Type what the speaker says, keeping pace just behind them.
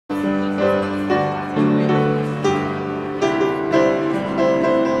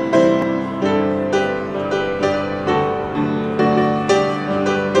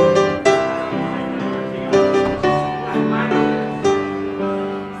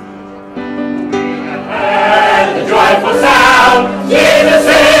joyful sound. Jesus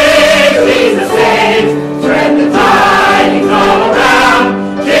saves, Jesus saves. Spread the tidings all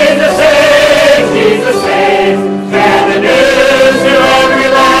around. Jesus saves, Jesus saves. Spread the news to every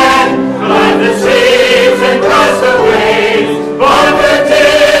land. Flood the streets and cross the waves.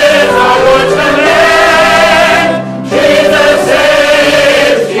 Volunteers are words to men. Jesus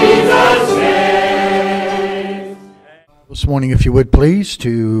saves, Jesus saves. This morning, if you would please,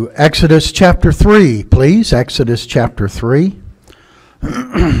 to Exodus chapter 3, please. Exodus chapter 3.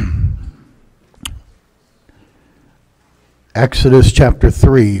 Exodus chapter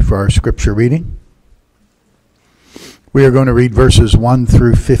 3 for our scripture reading. We are going to read verses 1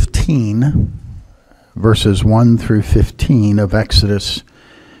 through 15. Verses 1 through 15 of Exodus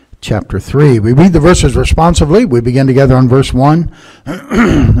chapter 3. We read the verses responsively. We begin together on verse 1.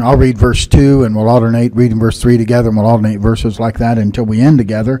 I'll read verse 2, and we'll alternate reading verse 3 together, and we'll alternate verses like that until we end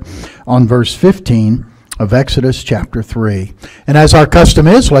together on verse 15 of Exodus chapter 3. And as our custom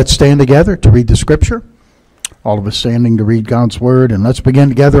is, let's stand together to read the scripture. All of us standing to read God's word, and let's begin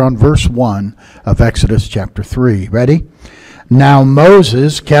together on verse 1 of Exodus chapter 3. Ready? Now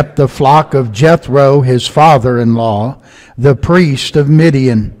Moses kept the flock of Jethro, his father-in-law, the priest of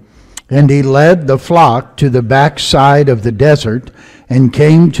Midian. And he led the flock to the backside of the desert and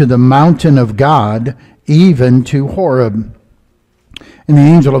came to the mountain of God, even to Horeb. And the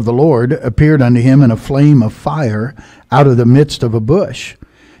angel of the Lord appeared unto him in a flame of fire out of the midst of a bush.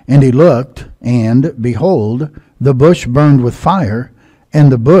 And he looked, and behold, the bush burned with fire,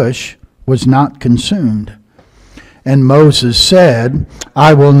 and the bush was not consumed. And Moses said,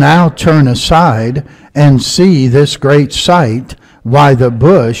 I will now turn aside and see this great sight, why the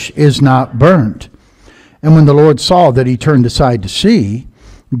bush is not burnt. And when the Lord saw that he turned aside to see,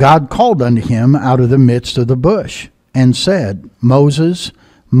 God called unto him out of the midst of the bush, and said, Moses,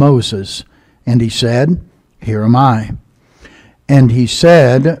 Moses. And he said, Here am I. And he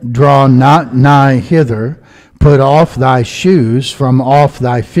said, Draw not nigh hither, put off thy shoes from off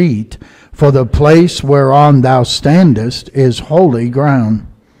thy feet, for the place whereon thou standest is holy ground.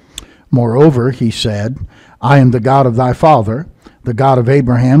 Moreover, he said, I am the God of thy father, the God of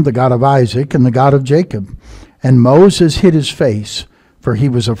Abraham, the God of Isaac, and the God of Jacob. And Moses hid his face, for he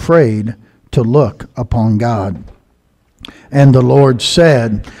was afraid to look upon God. And the Lord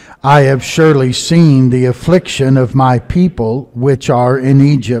said, I have surely seen the affliction of my people which are in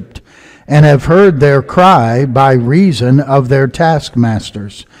Egypt, and have heard their cry by reason of their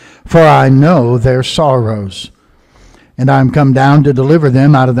taskmasters, for I know their sorrows. And I am come down to deliver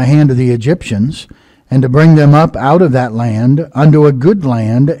them out of the hand of the Egyptians, and to bring them up out of that land unto a good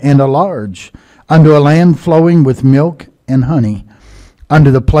land and a large, unto a land flowing with milk and honey,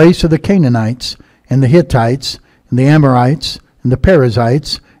 unto the place of the Canaanites, and the Hittites, and the Amorites, and the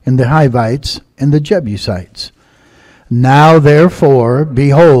Perizzites, and the Hivites, and the Jebusites. Now therefore,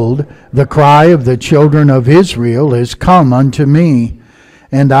 behold, the cry of the children of Israel is come unto me,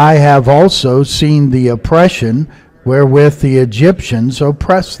 and I have also seen the oppression wherewith the Egyptians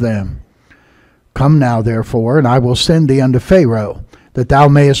oppress them. Come now, therefore, and I will send thee unto Pharaoh, that thou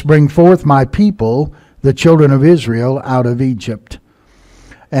mayest bring forth my people, the children of Israel, out of Egypt.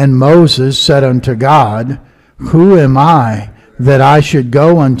 And Moses said unto God, Who am I, that I should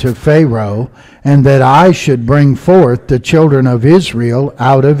go unto Pharaoh, and that I should bring forth the children of Israel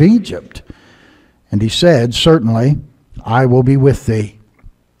out of Egypt? And he said, Certainly, I will be with thee.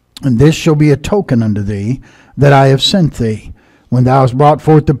 And this shall be a token unto thee, that I have sent thee. When thou hast brought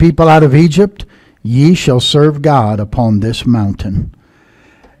forth the people out of Egypt, ye shall serve God upon this mountain.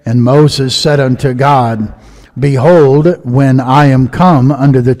 And Moses said unto God, Behold, when I am come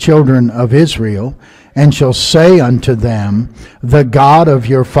unto the children of Israel, and shall say unto them, The God of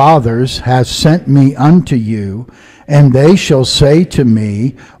your fathers hath sent me unto you, and they shall say to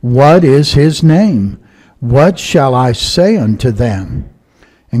me, What is his name? What shall I say unto them?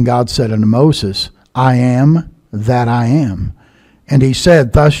 And God said unto Moses, I am that I am. And he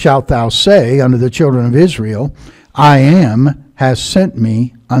said, Thus shalt thou say unto the children of Israel, I am has sent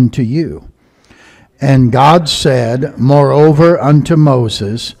me unto you. And God said, Moreover unto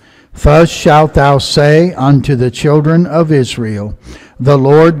Moses, Thus shalt thou say unto the children of Israel, The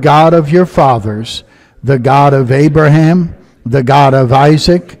Lord God of your fathers, the God of Abraham, the God of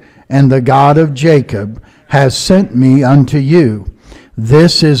Isaac, and the God of Jacob, has sent me unto you.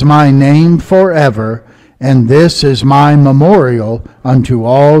 This is my name forever, and this is my memorial unto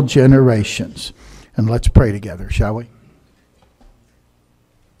all generations. And let's pray together, shall we?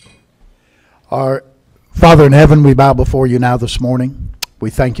 Our Father in heaven, we bow before you now this morning. We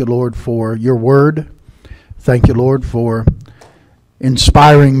thank you, Lord, for your word. Thank you, Lord, for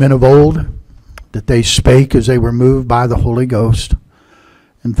inspiring men of old. that they spake as they were moved by the Holy Ghost.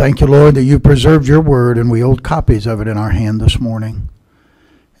 And thank you, Lord, that you preserved your word, and we hold copies of it in our hand this morning.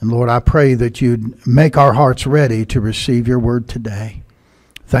 And Lord, I pray that you'd make our hearts ready to receive your word today.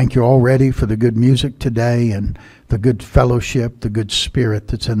 Thank you already for the good music today and the good fellowship, the good spirit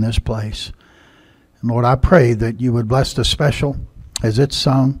that's in this place. And Lord, I pray that you would bless the special as it's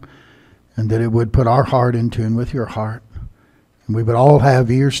sung, and that it would put our heart in tune with your heart. And we would all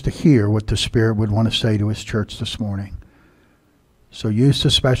have ears to hear what the Spirit would want to say to his church this morning. So use the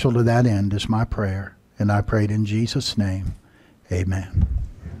special to that end is my prayer. And I prayed in Jesus' name. Amen.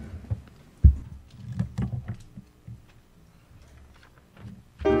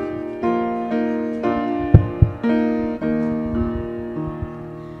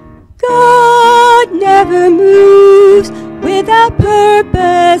 God never moves without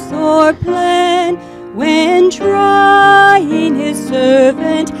purpose or plan. When trying his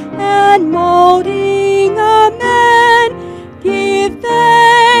servant and molding a man, give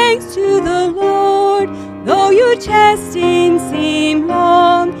thanks to the Lord, though your testing seem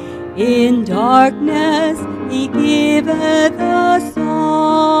long. In darkness he giveth a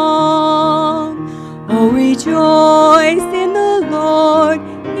song. Oh, rejoice in the Lord,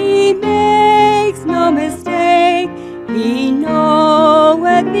 he makes no mistake. He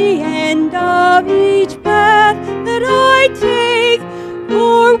knoweth the end of each path that I take.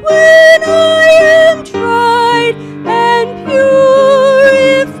 For when I am tried and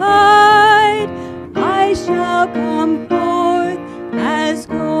purified, I shall come forth as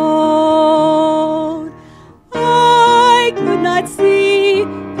gold. I could not see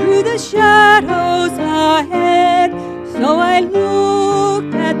through the shadows ahead, so I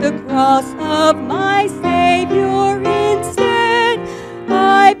looked at the cross of my Savior instead.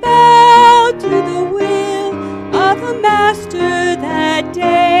 I bowed to the will of the Master that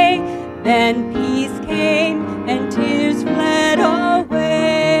day. Then peace came and tears fled away.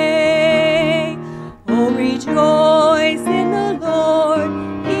 Oh, rejoice in the Lord,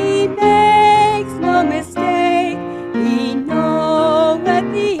 he makes no mistake. He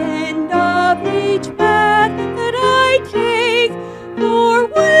knoweth the end of each path that I take. For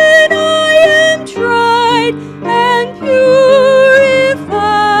when I am tried and purified,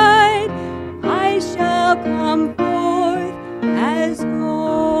 I shall come forth as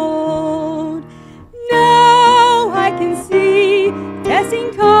gold. Now I can see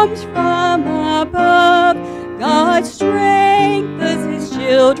testing comes from above. God strengthens his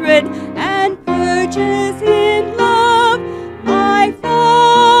children and purges in love. My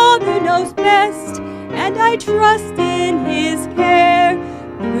Father knows best, and I trust in his care.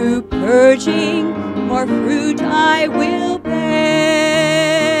 Through purging, more fruit I will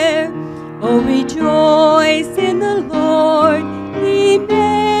bear. Oh, rejoice in the Lord, he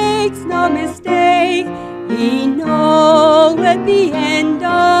makes no mistake. He knoweth the end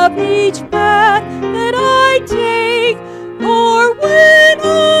of each path that I take. For when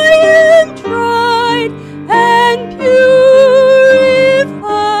I am tried and purified,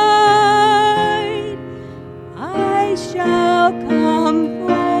 I shall come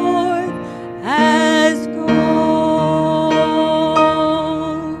forth as gold.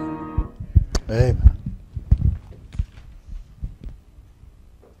 Amen.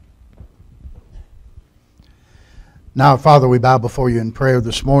 Now, Father, we bow before you in prayer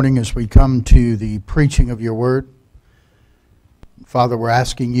this morning as we come to the preaching of your word. Father, we're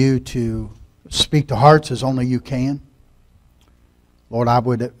asking you to speak to hearts as only you can. Lord, I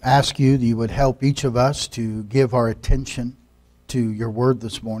would ask you that you would help each of us to give our attention to your word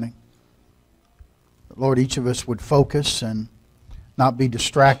this morning. Lord, each of us would focus and not be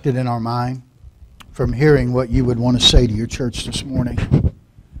distracted in our mind from hearing what you would want to say to your church this morning.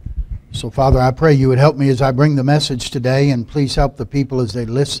 So, Father, I pray you would help me as I bring the message today, and please help the people as they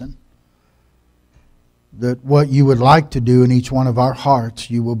listen, that what you would like to do in each one of our hearts,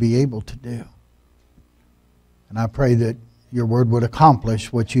 you will be able to do. And I pray that your word would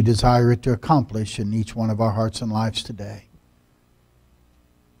accomplish what you desire it to accomplish in each one of our hearts and lives today.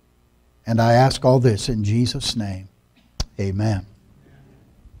 And I ask all this in Jesus' name. Amen.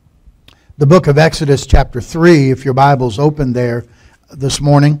 The book of Exodus chapter 3, if your Bible's open there this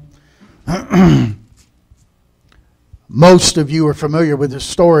morning. Most of you are familiar with this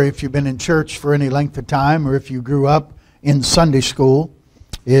story if you've been in church for any length of time or if you grew up in Sunday school.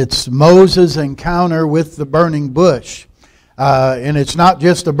 It's Moses' encounter with the burning bush. And it's not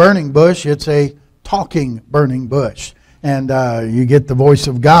just a burning bush, it's a talking burning bush. And you get the voice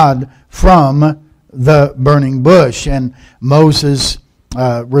of God from the burning bush. And Moses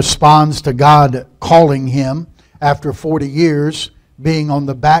responds to God calling him after 40 years being on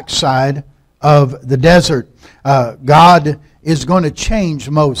the backside of the desert. God is going to change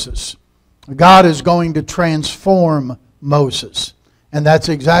Moses. God is going to transform Moses. And that's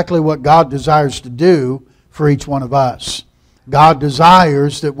exactly what God desires to do for each one of us. God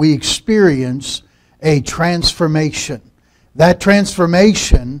desires that we experience a transformation. That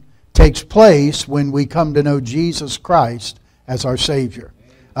transformation takes place when we come to know Jesus Christ as our Savior.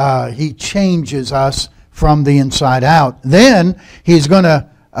 He changes us from the inside out. Then He's going to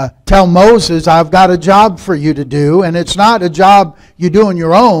tell Moses, I've got a job for you to do, and it's not a job you do on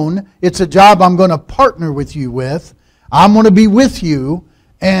your own. It's a job I'm going to partner with you with. I'm going to be with you,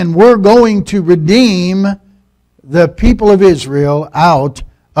 and we're going to redeem the people of Israel out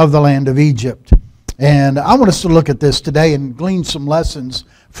of the land of Egypt. And I want us to look at this today and glean some lessons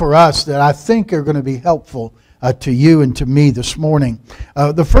for us that I think are going to be helpful to you and to me this morning.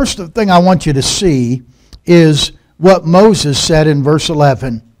 The first thing I want you to see is what Moses said in verse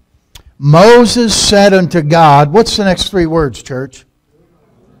 11. Moses said unto God, what's the next three words, church?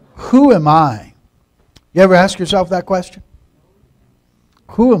 Who am I? You ever ask yourself that question?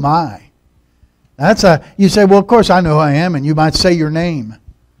 Who am I? You say, well, of course I know who I am, and you might say your name.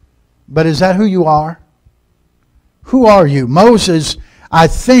 But is that who you are? Who are you? Moses, I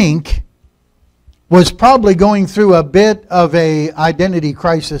think, was probably going through a bit of an identity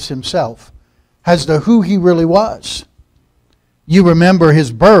crisis himself as to who he really was. You remember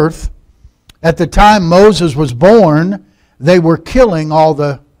his birth. At the time Moses was born, they were killing all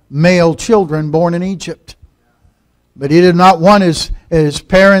the male children born in Egypt. But he did not want his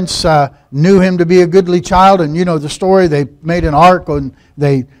parents knew him to be a goodly child. And you know the story. They made an ark and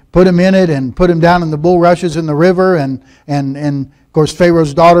they put him in it and put him down in the bulrushes in the river. And of course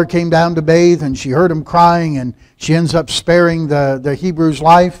Pharaoh's daughter came down to bathe and she heard him crying. And she ends up sparing the Hebrew's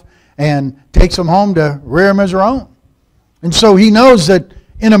life and takes him home to rear him as her own. And so he knows that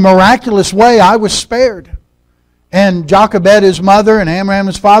in a miraculous way I was spared. And Jochebed, his mother, and Amram,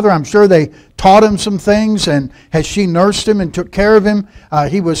 his father, I'm sure they taught him some things. And as she nursed him and took care of him,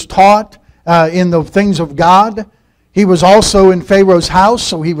 he was taught in the things of God. He was also in Pharaoh's house,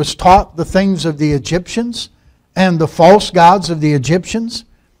 so he was taught the things of the Egyptians and the false gods of the Egyptians.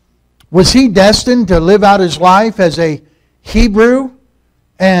 Was he destined to live out his life as a Hebrew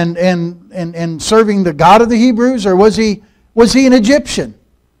and serving the God of the Hebrews? Or was he an Egyptian?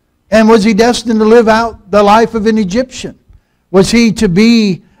 And was he destined to live out the life of an Egyptian? Was he to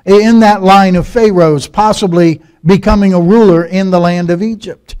be in that line of Pharaohs, possibly becoming a ruler in the land of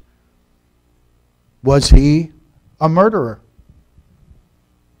Egypt? Was he a murderer?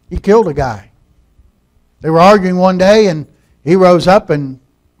 He killed a guy. They were arguing one day and he rose up and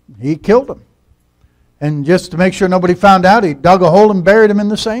he killed him. And just to make sure nobody found out, he dug a hole and buried him in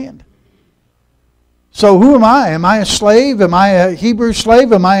the sand. So who am I? Am I a slave? Am I a Hebrew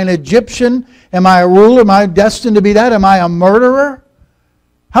slave? Am I an Egyptian? Am I a ruler? Am I destined to be that? Am I a murderer?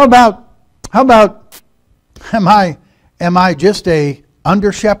 How about am I just a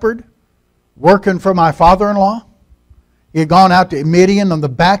under shepherd working for my father-in-law? He had gone out to Midian on the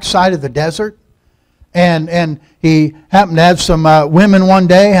backside of the desert, and he happened to have some women one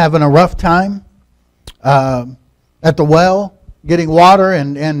day having a rough time at the well, getting water,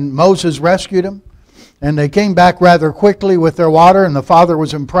 and Moses rescued them. And they came back rather quickly with their water, and the father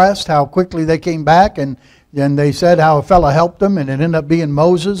was impressed how quickly they came back. And then they said how a fellow helped them, and it ended up being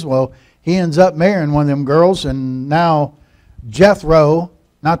Moses. Well, he ends up marrying one of them girls, and now Jethro,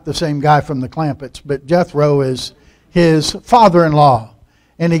 not the same guy from the Clampets, but Jethro is his father-in-law.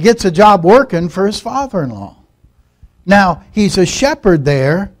 And he gets a job working for his father-in-law. Now, he's a shepherd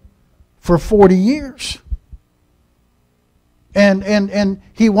there for 40 years. And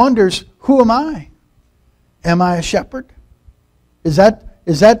he wonders, who am I? Am I a shepherd? Is that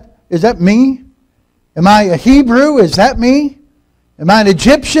me? Am I a Hebrew? Is that me? Am I an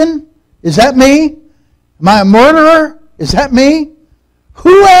Egyptian? Is that me? Am I a murderer? Is that me?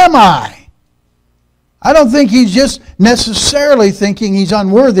 Who am I? I don't think he's just necessarily thinking he's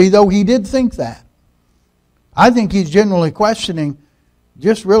unworthy, though he did think that. I think he's generally questioning,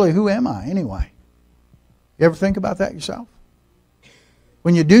 just really, who am I anyway? You ever think about that yourself?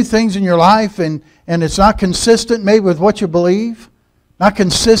 When you do things in your life and it's not consistent maybe with what you believe, not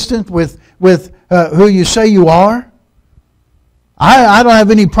consistent with who you say you are. I don't have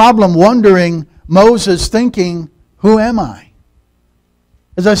any problem wondering Moses thinking, who am I?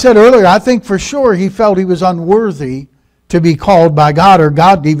 As I said earlier, I think for sure he felt he was unworthy to be called by God or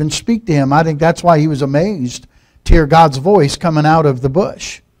God to even speak to him. I think that's why he was amazed to hear God's voice coming out of the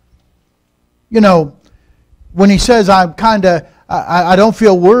bush. You know, when he says, I don't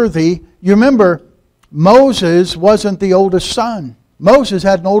feel worthy, you remember Moses wasn't the oldest son. Moses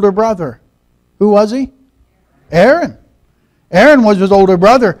had an older brother. Who was he? Aaron. Aaron was his older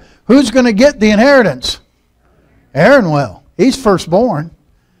brother. Who's going to get the inheritance? Aaron will. He's firstborn.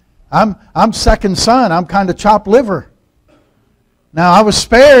 I'm second son. I'm kind of chopped liver. Now, I was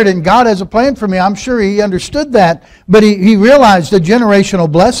spared and God has a plan for me. I'm sure he understood that. But he realized the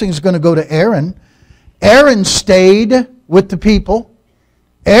generational blessing is going to go to Aaron. Aaron stayed with the people.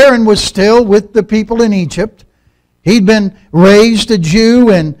 Aaron was still with the people in Egypt. He'd been raised a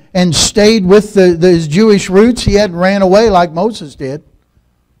Jew and stayed with his Jewish roots. He hadn't ran away like Moses did.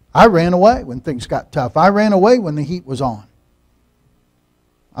 I ran away when things got tough. I ran away when the heat was on.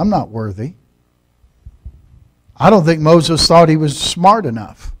 I'm not worthy. I don't think Moses thought he was smart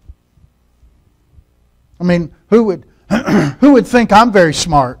enough. I mean, who would think I'm very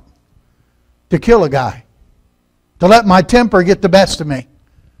smart to kill a guy, to let my temper get the best of me,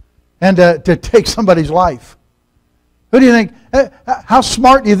 and to take somebody's life? Who do you think? How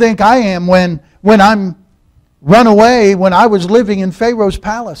smart do you think I am when I'm run away when I was living in Pharaoh's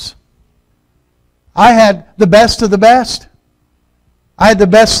palace? I had the best of the best. I had the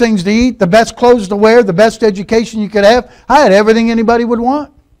best things to eat, the best clothes to wear, the best education you could have. I had everything anybody would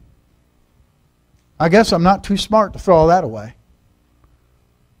want. I guess I'm not too smart to throw all that away.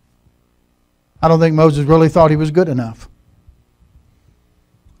 I don't think Moses really thought he was good enough.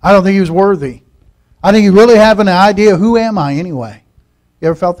 I don't think he was worthy. I think he really had an idea, who am I anyway? You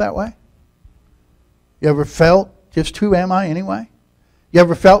ever felt that way? You ever felt just who am I anyway? You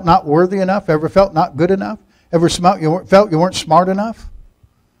ever felt not worthy enough? Ever felt not good enough? Ever felt you weren't smart enough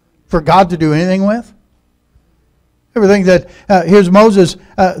for God to do anything with? Ever think that, here's Moses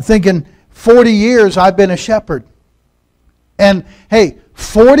thinking, 40 years I've been a shepherd. And hey,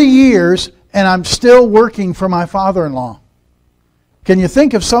 40 years and I'm still working for my father-in-law. Can you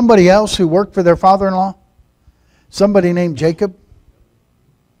think of somebody else who worked for their father-in-law? Somebody named Jacob.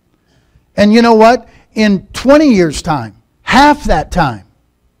 And you know what? In 20 years' time, half that time,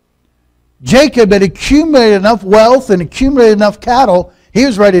 Jacob had accumulated enough wealth and accumulated enough cattle, he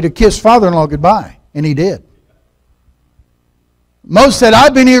was ready to kiss father-in-law goodbye. And he did. Moses said,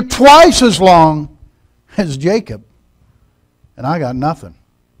 I've been here twice as long as Jacob. And I got nothing.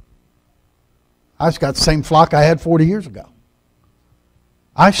 I just got the same flock I had 40 years ago.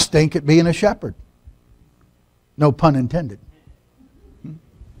 I stink at being a shepherd. No pun intended.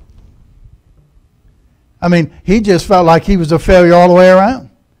 I mean, he just felt like he was a failure all the way around.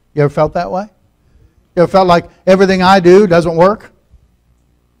 You ever felt that way? You ever felt like everything I do doesn't work?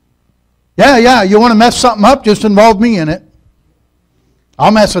 Yeah, you want to mess something up, just involve me in it.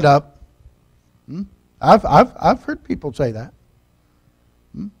 I'll mess it up. I've heard people say that.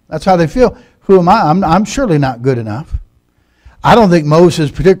 That's how they feel. Who am I? I'm surely not good enough. I don't think Moses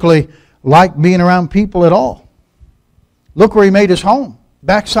particularly liked being around people at all. Look where he made his home,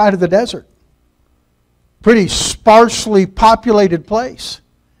 backside of the desert. Pretty sparsely populated place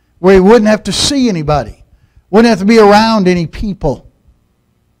where he wouldn't have to see anybody, wouldn't have to be around any people.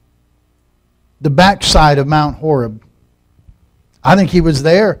 The backside of Mount Horeb. I think he was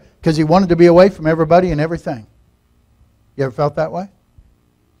there because he wanted to be away from everybody and everything. You ever felt that way?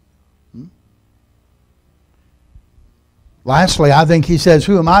 Lastly, I think he says,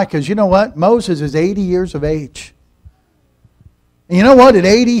 who am I? Because you know what? Moses is 80 years of age. And you know what? At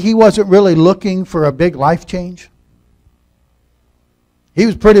 80, he wasn't really looking for a big life change. He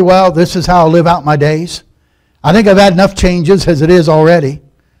was pretty well, this is how I'll live out my days. I think I've had enough changes as it is already.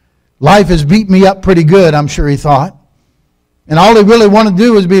 Life has beat me up pretty good, I'm sure he thought. And all he really wanted to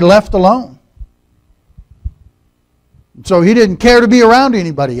do was be left alone. So he didn't care to be around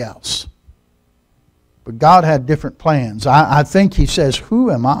anybody else. But God had different plans. I think he says, who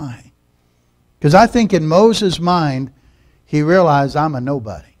am I? Because I think in Moses' mind, he realized I'm a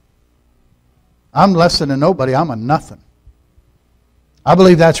nobody. I'm less than a nobody. I'm a nothing. I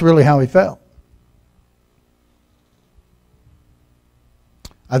believe that's really how he felt.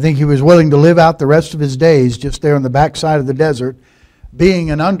 I think he was willing to live out the rest of his days just there on the backside of the desert, being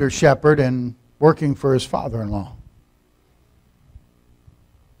an under-shepherd and working for his father-in-law.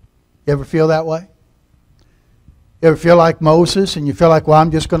 You ever feel that way? You ever feel like Moses and you feel like, well,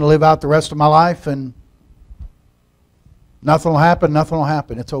 I'm just going to live out the rest of my life and nothing will happen, nothing will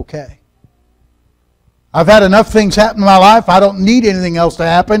happen. It's okay. I've had enough things happen in my life. I don't need anything else to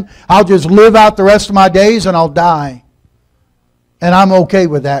happen. I'll just live out the rest of my days and I'll die. And I'm okay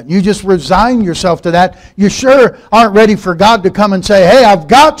with that. You just resign yourself to that. You sure aren't ready for God to come and say, hey, I've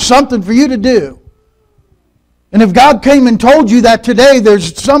got something for you to do. And if God came and told you that today,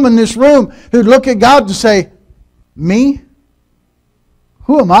 there's some in this room who'd look at God and say, me?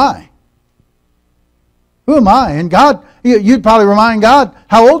 Who am I? Who am I? And God, you'd probably remind God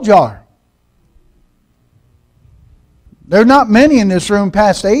how old you are. There are not many in this room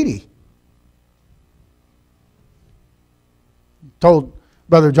past 80. Told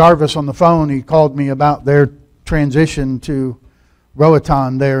Brother Jarvis on the phone, he called me about their transition to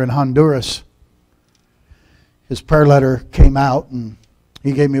Roatan there in Honduras. His prayer letter came out, and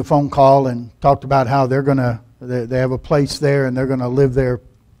he gave me a phone call and talked about how they have a place there and they're going to live there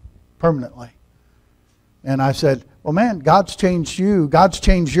permanently. And I said, well, man, God's changed you. God's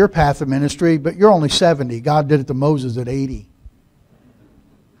changed your path of ministry, but you're only 70. God did it to Moses at 80.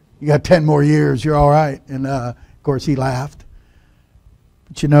 You got 10 more years. You're all right. And, of course, he laughed.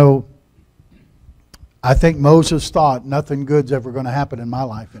 But, you know, I think Moses thought nothing good's ever going to happen in my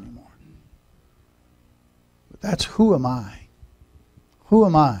life anymore. But that's who am I? Who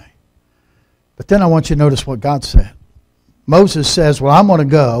am I? But then I want you to notice what God said. Moses says, well, I'm going to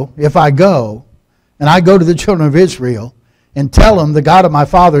go. If I go, and I go to the children of Israel and tell them the God of my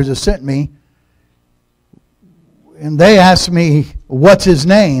fathers has sent me, and they ask me, what's his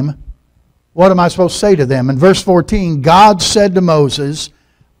name? What am I supposed to say to them? In verse 14, God said to Moses,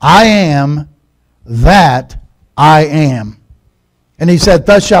 I am that I am. And he said,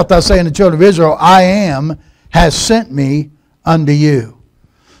 thus shalt thou say unto the children of Israel, I am has sent me unto you.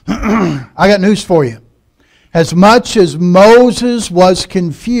 I got news for you. As much as Moses was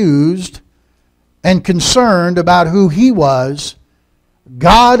confused and concerned about who he was,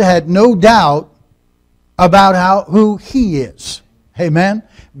 God had no doubt about who he is. Amen?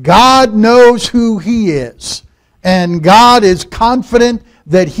 God knows who he is. And God is confident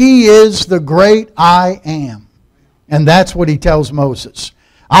that he is the great I am. And that's what he tells Moses.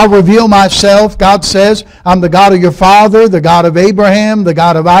 I'll reveal myself, God says, I'm the God of your father, the God of Abraham, the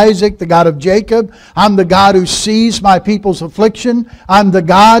God of Isaac, the God of Jacob. I'm the God who sees my people's affliction. I'm the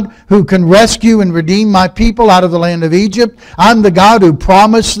God who can rescue and redeem my people out of the land of Egypt. I'm the God who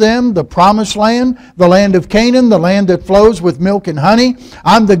promised them the promised land, the land of Canaan, the land that flows with milk and honey.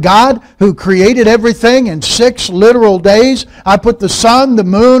 I'm the God who created everything in 6 literal days. I put the sun, the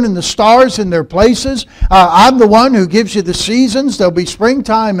moon, and the stars in their places. I'm the one who gives you the seasons. There'll be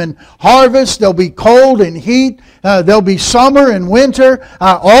springtime and harvest. There'll be cold and heat. There'll be summer and winter.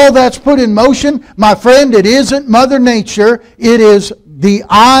 All that's put in motion. My friend, it isn't Mother Nature. It is the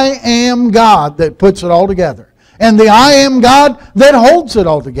I am God that puts it all together. And the I am God that holds it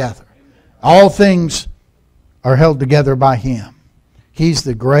all together. All things are held together by him. He's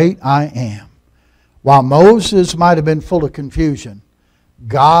the great I am. While Moses might have been full of confusion,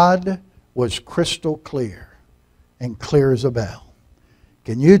 God was crystal clear and clear as a bell.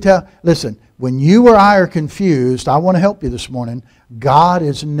 Can you tell? Listen, when you or I are confused, I want to help you this morning. God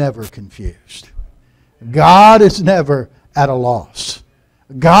is never confused. God is never at a loss.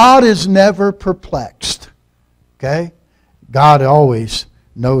 God is never perplexed. Okay? God always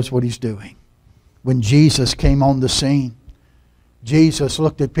knows what he's doing. When Jesus came on the scene, Jesus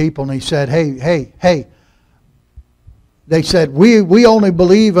looked at people and he said, hey. They said, we only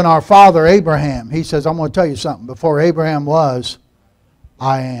believe in our father Abraham. He says, I'm going to tell you something. Before Abraham was,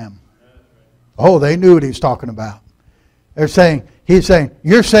 I am. Oh, they knew what he was talking about. He's saying,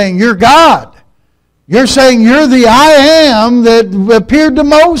 you're saying you're God. You're saying you're the I am that appeared to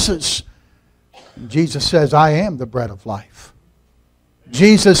Moses. And Jesus says, I am the bread of life.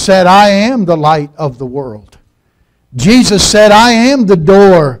 Jesus said, I am the light of the world. Jesus said, I am the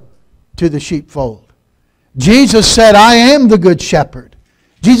door to the sheepfold. Jesus said, I am the good shepherd.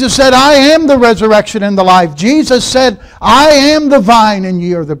 Jesus said, I am the resurrection and the life. Jesus said, I am the vine and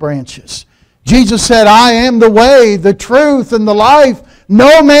ye are the branches. Jesus said, I am the way, the truth, and the life.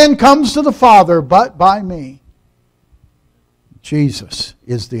 No man comes to the Father but by me. Jesus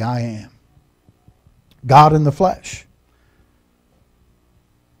is the I am. God in the flesh.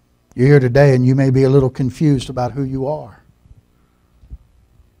 You're here today and you may be a little confused about who you are.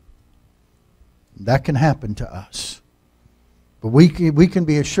 That can happen to us. But we can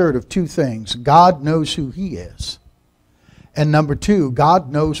be assured of 2 things. God knows who he is. And number 2,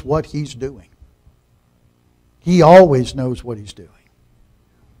 God knows what he's doing. He always knows what he's doing.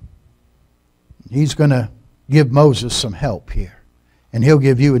 He's going to give Moses some help here. And he'll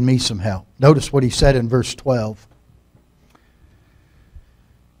give you and me some help. Notice what he said in verse 12.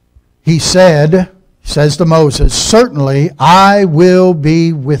 He says to Moses, certainly I will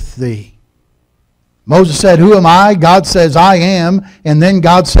be with thee. Moses said, who am I? God says, I am. And then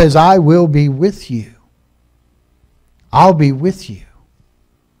God says, I will be with you. I'll be with you.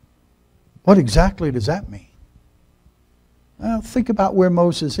 What exactly does that mean? Well, think about where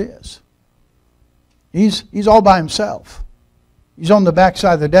Moses is. He's all by himself. He's on the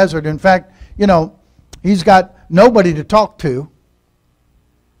backside of the desert. In fact, he's got nobody to talk to.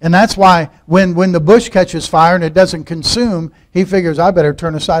 And that's why when the bush catches fire and it doesn't consume, he figures, I better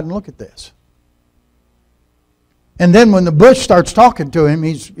turn aside and look at this. And then when the bush starts talking to him,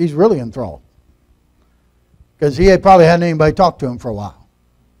 he's really enthralled. Because he had probably hadn't anybody talk to him for a while.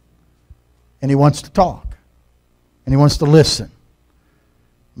 And he wants to talk. And he wants to listen.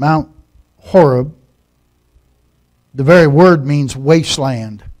 Mount Horeb, the very word means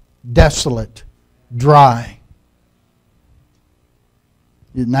wasteland, desolate, dry.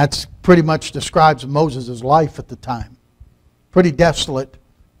 And that's pretty much describes Moses' life at the time. Pretty desolate,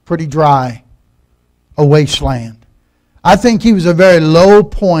 pretty dry, a wasteland. I think he was a very low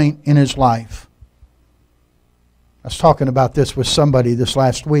point in his life. I was talking about this with somebody this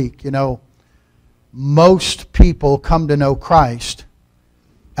last week. You know, most people come to know Christ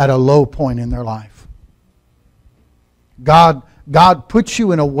at a low point in their life. God puts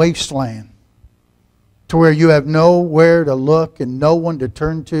you in a wasteland to where you have nowhere to look and no one to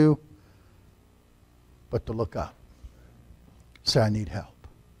turn to but to look up. Say, I need help.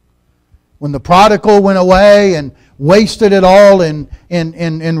 When the prodigal went away and wasted it all in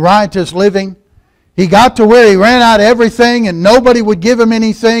riotous living, he got to where he ran out of everything and nobody would give him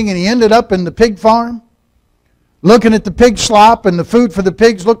anything, and he ended up in the pig farm looking at the pig slop, and the food for the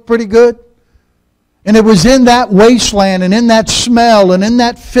pigs looked pretty good. And it was in that wasteland and in that smell and in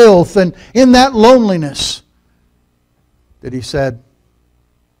that filth and in that loneliness that he said,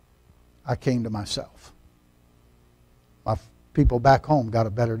 I came to myself. My people back home got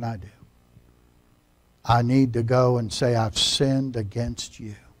it better than I do. I need to go and say, I've sinned against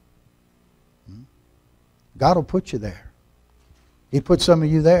you. God will put you there. He put some of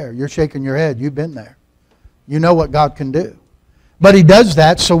you there. You're shaking your head. You've been there. You know what God can do. But He does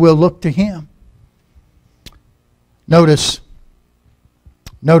that so we'll look to Him. Notice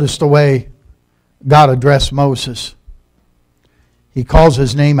the way God addressed Moses. He calls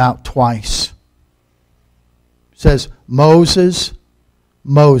his name out twice. He says, Moses,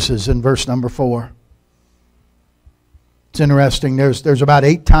 Moses in verse number 4. It's interesting. There's about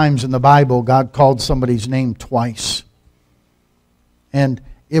 8 times in the Bible God called somebody's name twice. And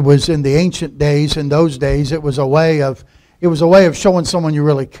it was in the ancient days, in those days, it was a way of showing someone you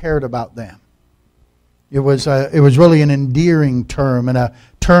really cared about them. It was really an endearing term and a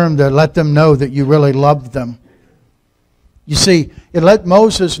term to let them know that you really loved them. You see, it let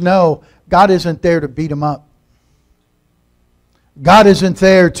Moses know God isn't there to beat him up. God isn't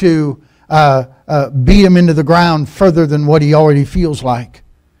there to beat him into the ground further than what he already feels like.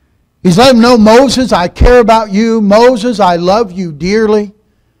 He's letting him know, Moses, I care about you. Moses, I love you dearly.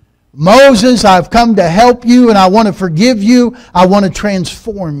 Moses, I've come to help you and I want to forgive you. I want to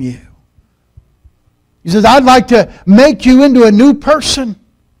transform you. He says, I'd like to make you into a new person.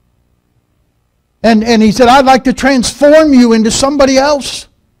 And he said, I'd like to transform you into somebody else.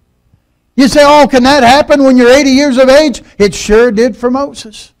 You say, oh, can that happen when you're 80 years of age? It sure did for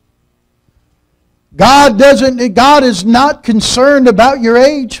Moses. God is not concerned about your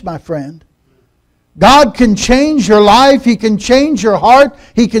age, my friend. God can change your life. He can change your heart.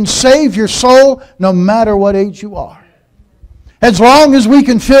 He can save your soul no matter what age you are. As long as we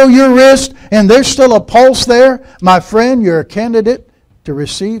can feel your wrist and there's still a pulse there, my friend, you're a candidate to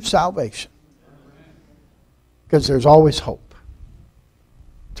receive salvation. Because there's always hope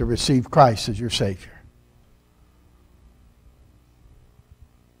to receive Christ as your Savior.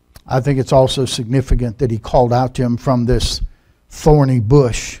 I think it's also significant that he called out to him from this thorny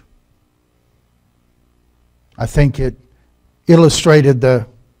bush. I think it illustrated the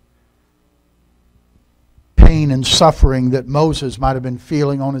pain and suffering that Moses might have been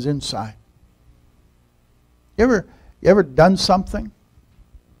feeling on his inside. You ever done something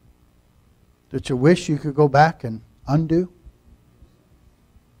that you wish you could go back and undo?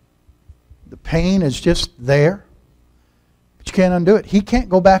 The pain is just there, but you can't undo it. He can't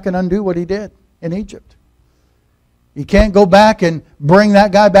go back and undo what he did in Egypt. He can't go back and bring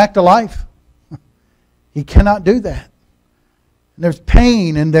that guy back to life. He cannot do that. And there's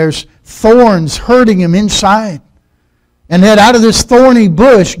pain and there's thorns hurting him inside. And then out of this thorny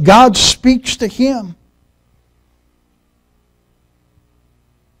bush, God speaks to him.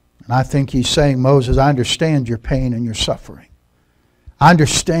 And I think he's saying, Moses, I understand your pain and your suffering. I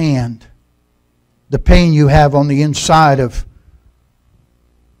understand the pain you have on the inside of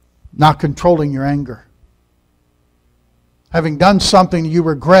not controlling your anger. Having done something you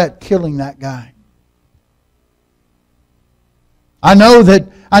regret, killing that guy. I know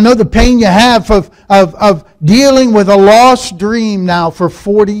the pain you have of dealing with a lost dream now for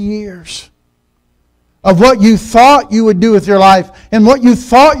 40 years. Of what you thought you would do with your life and what you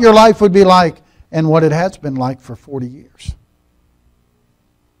thought your life would be like and what it has been like for 40 years.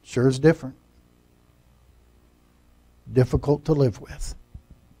 Sure is different. Difficult to live with.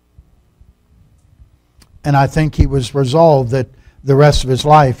 And I think he was resolved that the rest of his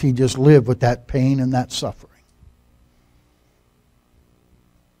life he just lived with that pain and that suffering.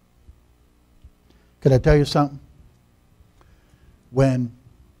 Could I tell you something? When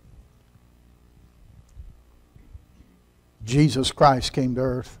Jesus Christ came to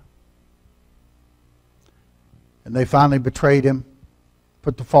earth and they finally betrayed him,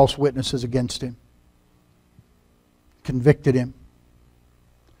 put the false witnesses against him, convicted him,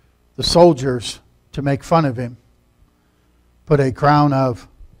 the soldiers, to make fun of him, put a crown of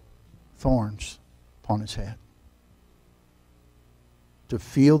thorns upon his head. To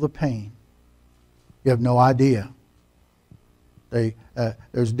feel the pain. You have no idea.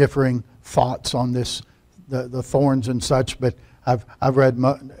 There's differing thoughts on this, the thorns and such, but I've read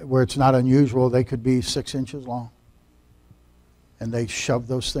where it's not unusual, they could be 6 inches long. And they shoved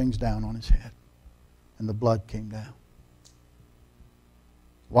those things down on his head. And the blood came down.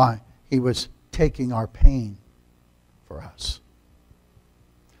 Why? He was taking our pain for us.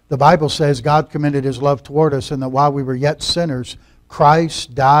 The Bible says God commended His love toward us, and that while we were yet sinners,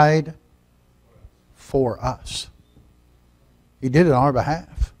 Christ died for us. He did it on our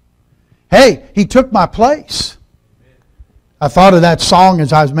behalf. Hey, He took my place. I thought of that song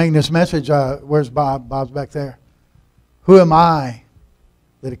as I was making this message. Where's Bob? Bob's back there. Who am I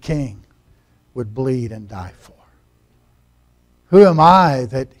that a king would bleed and die for? Who am I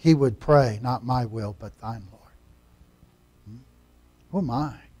that He would pray, not my will, but thine, Lord? Who am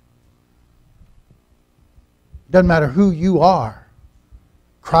I? It doesn't matter who you are.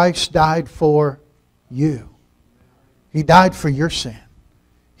 Christ died for you. He died for your sin.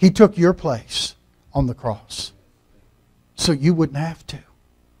 He took your place on the cross so you wouldn't have to.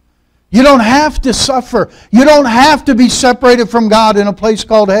 You don't have to suffer. You don't have to be separated from God in a place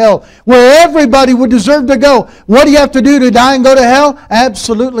called hell where everybody would deserve to go. What do you have to do to die and go to hell?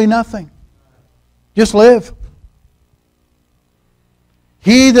 Absolutely nothing. Just live.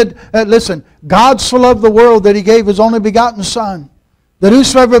 Listen, God so loved the world that He gave His only begotten Son, that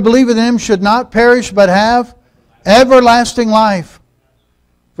whosoever believeth in Him should not perish but have everlasting life.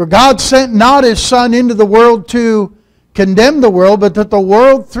 For God sent not His Son into the world to condemn the world, but that the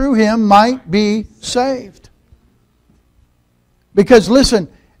world through Him might be saved. Because listen,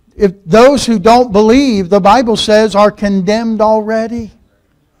 if those who don't believe, the Bible says, are condemned already.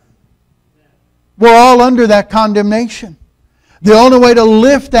 We're all under that condemnation. The only way to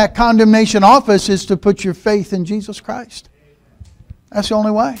lift that condemnation off us is to put your faith in Jesus Christ. That's the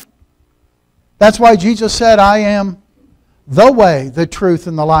only way. That's why Jesus said, I am the way, the truth,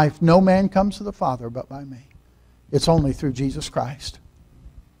 and the life. No man comes to the Father but by me. It's only through Jesus Christ.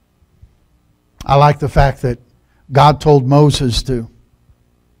 I like the fact that God told Moses to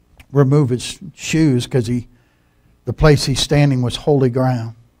remove his shoes because the place he's standing was holy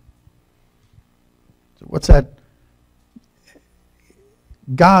ground. So what's that?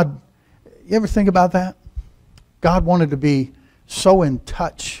 God, you ever think about that? God wanted to be so in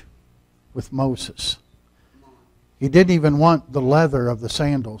touch with Moses. He didn't even want the leather of the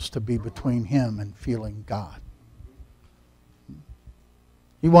sandals to be between him and feeling God.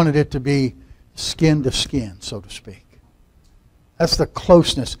 He wanted it to be skin to skin, so to speak. That's the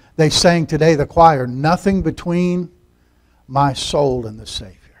closeness. They sang today, the choir, nothing between my soul and the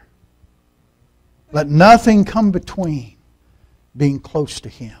Savior. Let nothing come between being close to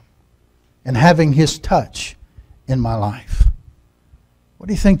Him and having His touch in my life. What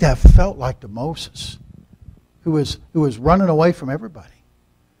do you think that felt like to Moses, who was running away from everybody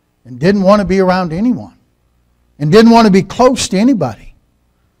and didn't want to be around anyone and didn't want to be close to anybody?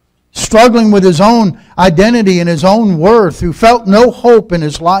 Struggling with his own identity and his own worth, who felt no hope in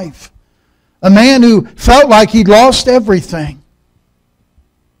his life. A man who felt like he'd lost everything.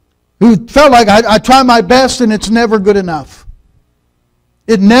 Who felt like, I try my best and it's never good enough.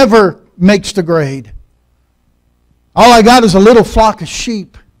 It never makes the grade. All I got is a little flock of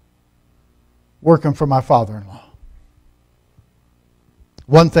sheep working for my father-in-law.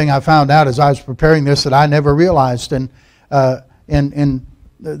 One thing I found out as I was preparing this that I never realized, and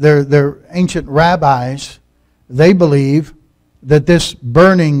their ancient rabbis, they believe that this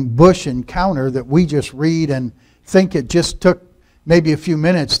burning bush encounter that we just read and think it just took maybe a few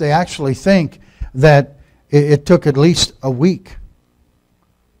minutes, they actually think that it took at least a week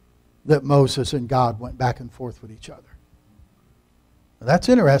that Moses and God went back and forth with each other. Now, that's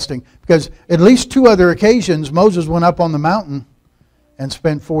interesting because at least 2 other occasions Moses went up on the mountain and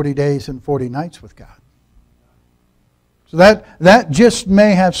spent 40 days and 40 nights with God. So that just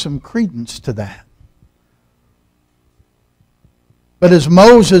may have some credence to that. But as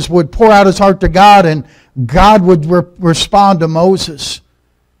Moses would pour out his heart to God and God would respond to Moses,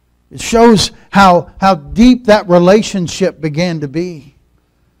 it shows how deep that relationship began to be.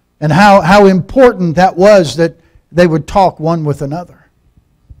 And how important that was that they would talk one with another.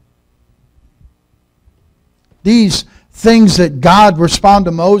 These things that God would respond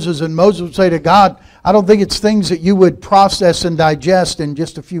to Moses, and Moses would say to God, I don't think it's things that you would process and digest in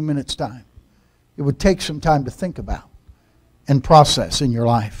just a few minutes' time. It would take some time to think about and process in your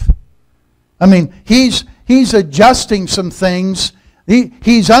life. I mean, he's adjusting some things.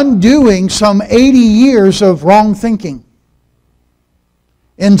 He's undoing some 80 years of wrong thinking.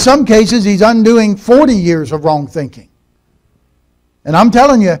 In some cases, he's undoing 40 years of wrong thinking. And I'm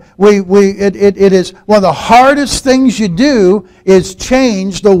telling you, it is one of the hardest things you do is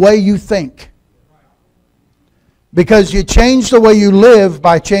change the way you think. Because you change the way you live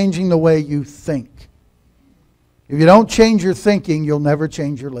by changing the way you think. If you don't change your thinking, you'll never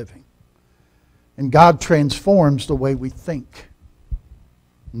change your living. And God transforms the way we think.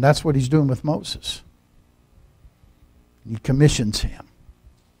 And that's what He's doing with Moses. He commissions him.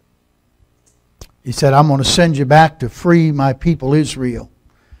 He said, I'm going to send you back to free my people Israel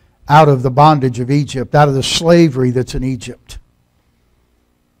out of the bondage of Egypt, out of the slavery that's in Egypt.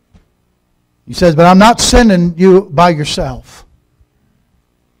 He says, but I'm not sending you by yourself.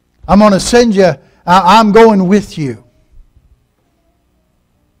 I'm going to send you, I'm going with you.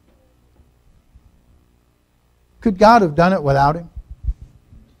 Could God have done it without him?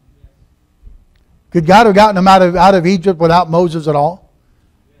 Could God have gotten them out of Egypt without Moses at all?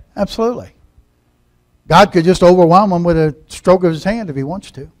 Absolutely. God could just overwhelm them with a stroke of His hand if He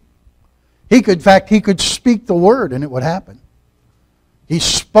wants to. He could speak the word and it would happen. He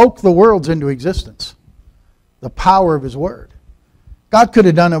spoke the worlds into existence. The power of His word. God could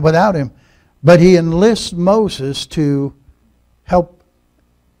have done it without him. But He enlists Moses to help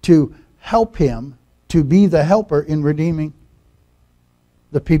him to be the helper in redeeming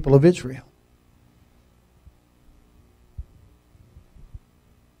the people of Israel.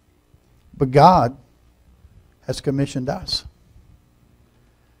 But God has commissioned us.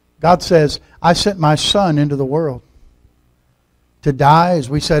 God says, I sent my Son into the world to die, as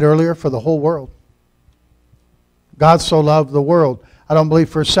we said earlier, for the whole world. God so loved the world. I don't believe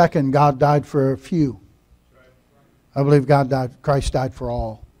for a second God died for a few. I believe Christ died for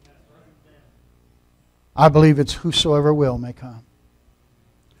all. I believe it's whosoever will may come.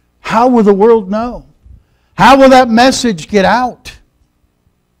 How will the world know? How will that message get out?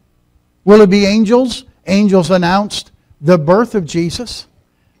 Will it be angels? Angels announced the birth of Jesus.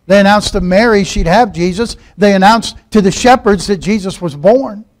 They announced to Mary she'd have Jesus. They announced to the shepherds that Jesus was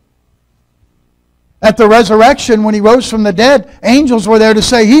born. At the resurrection, when He rose from the dead, angels were there to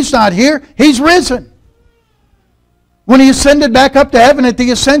say, He's not here, He's risen. When He ascended back up to heaven at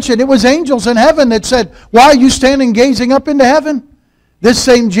the ascension, it was angels in heaven that said, why are you standing gazing up into heaven? This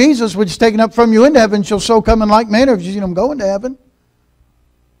same Jesus, which is taken up from you into heaven, shall so come in like manner if you seen Him go into heaven.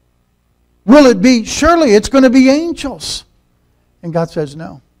 Will it be? Surely it's going to be angels. And God says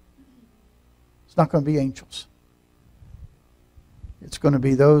no. It's not going to be angels. It's going to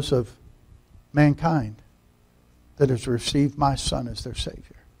be those of mankind that has received my Son as their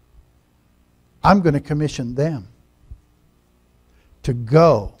Savior. I'm going to commission them to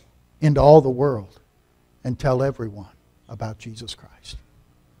go into all the world and tell everyone about Jesus Christ.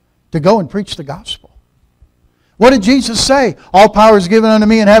 To go and preach the gospel. What did Jesus say? All power is given unto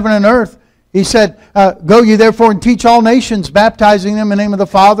me in heaven and earth. He said, go ye therefore and teach all nations, baptizing them in the name of the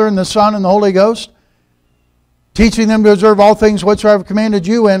Father and the Son and the Holy Ghost, teaching them to observe all things whatsoever I have commanded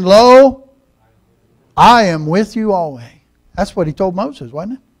you, and lo, I am with you always. That's what He told Moses,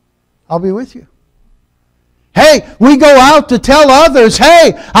 wasn't it? I'll be with you. Hey, we go out to tell others,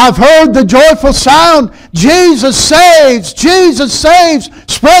 hey, I've heard the joyful sound. Jesus saves. Jesus saves.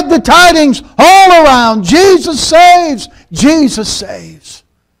 Spread the tidings all around. Jesus saves. Jesus saves.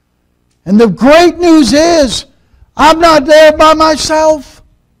 And the great news is, I'm not there by myself.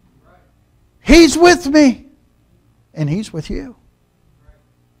 He's with me. And He's with you.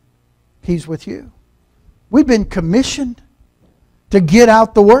 He's with you. We've been commissioned to get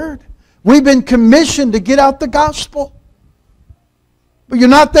out the Word. We've been commissioned to get out the gospel. But you're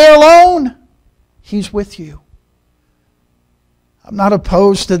not there alone. He's with you. I'm not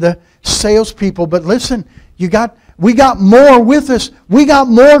opposed to the salespeople, but listen, we got more with us. We got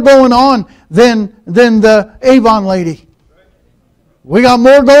more going on than the Avon lady. We got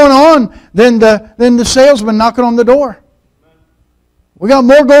more going on than the salesman knocking on the door. We got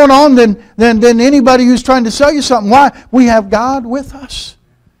more going on than anybody who's trying to sell you something. Why? We have God with us.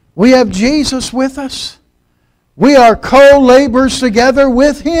 We have Jesus with us. We are co-laborers together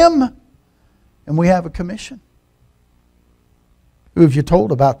with Him. And we have a commission. Who have you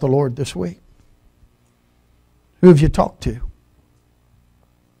told about the Lord this week? Who have you talked to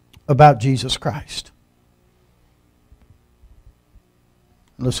about Jesus Christ?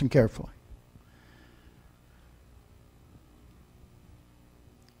 Listen carefully.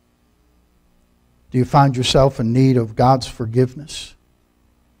 Do you find yourself in need of God's forgiveness?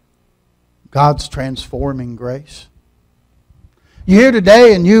 God's transforming grace? You're here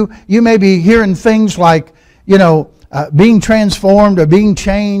today and you may be hearing things like, being transformed or being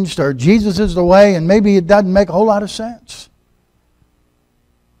changed or Jesus is the way, and maybe it doesn't make a whole lot of sense.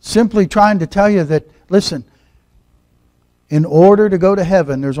 Simply trying to tell you that, listen, in order to go to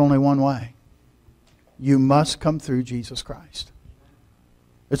heaven, there's only one way. You must come through Jesus Christ.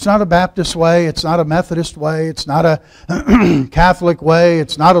 It's not a Baptist way. It's not a Methodist way. It's not a Catholic way.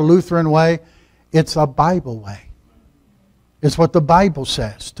 It's not a Lutheran way. It's a Bible way. It's what the Bible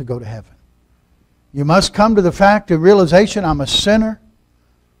says to go to heaven. You must come to the fact of realization, I'm a sinner.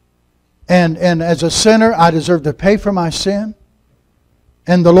 And as a sinner, I deserve to pay for my sin.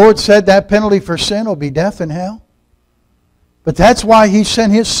 And the Lord said that penalty for sin will be death and hell. But that's why He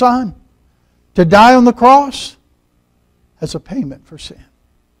sent His Son to die on the cross as a payment for sin.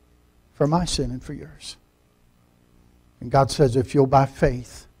 For my sin and for yours. And God says if you'll by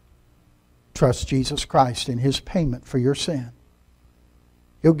faith trust Jesus Christ in His payment for your sin,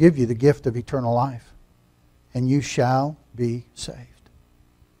 He'll give you the gift of eternal life. And you shall be saved.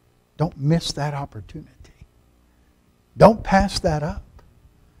 Don't miss that opportunity. Don't pass that up.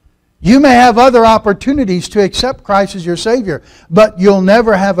 You may have other opportunities to accept Christ as your Savior, but you'll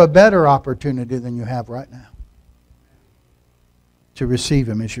never have a better opportunity than you have right now to receive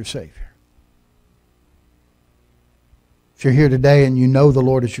Him as your Savior. If you're here today and you know the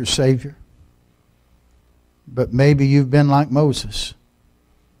Lord is your Savior, but maybe you've been like Moses.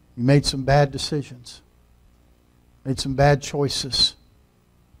 You made some bad decisions. Made some bad choices.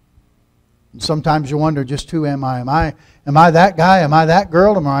 And sometimes you wonder, just who am I? Am I that guy? Am I that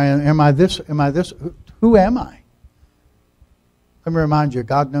girl? Am I this? Who am I? Let me remind you,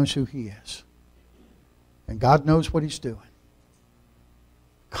 God knows who He is. And God knows what He's doing.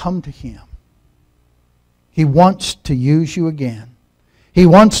 Come to Him. He wants to use you again. He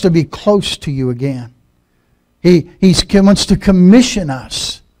wants to be close to you again. He wants to commission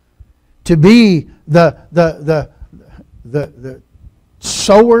us to be the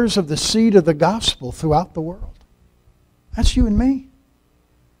sowers of the seed of the gospel throughout the world. That's you and me.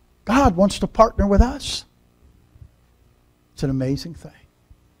 God wants to partner with us. It's an amazing thing.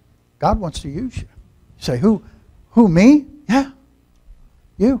 God wants to use you. You say, who, me? Yeah,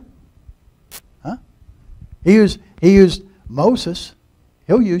 you. Huh? He used Moses.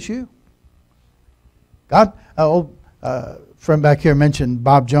 He'll use you. God, friend back here mentioned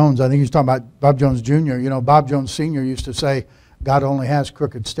Bob Jones. I think he was talking about Bob Jones Jr. Bob Jones Sr. used to say, God only has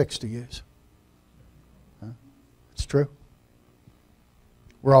crooked sticks to use. Huh? It's true.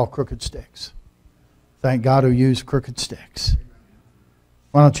 We're all crooked sticks. Thank God who used crooked sticks.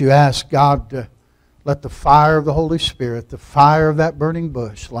 Why don't you ask God to let the fire of the Holy Spirit, the fire of that burning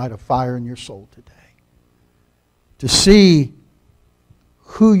bush, light a fire in your soul today. To see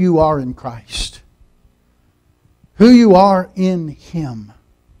who you are in Christ. Who you are in Him.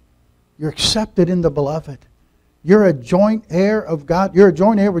 You're accepted in the Beloved. You're a joint heir of God. You're a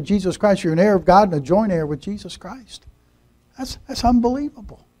joint heir with Jesus Christ. You're an heir of God and a joint heir with Jesus Christ. That's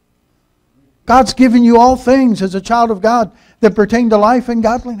unbelievable. God's given you all things as a child of God that pertain to life and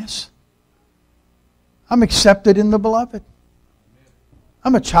godliness. I'm accepted in the Beloved.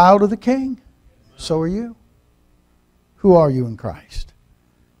 I'm a child of the King. So are you. Who are you in Christ?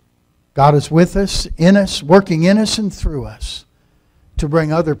 God is with us, in us, working in us and through us to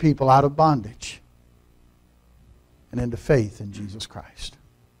bring other people out of bondage and into faith in Jesus Christ.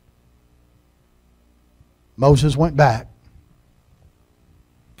 Moses went back.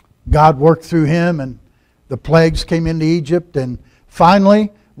 God worked through him and the plagues came into Egypt, and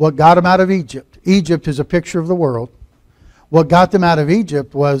finally what got him out of Egypt. Egypt is a picture of the world. What got them out of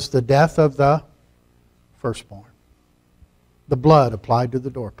Egypt was the death of the firstborn. The blood applied to the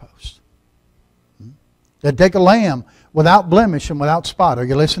doorpost. They'd take a lamb without blemish and without spot. Are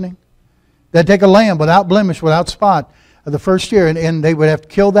you listening? They'd take a lamb without blemish, without spot of the first year, and they would have to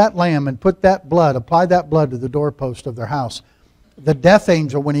kill that lamb and put that blood, apply that blood to the doorpost of their house. The death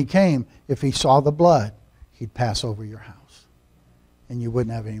angel, when he came, if he saw the blood, he'd pass over your house. And you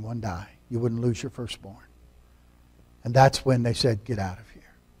wouldn't have anyone die. You wouldn't lose your firstborn. And that's when they said, get out of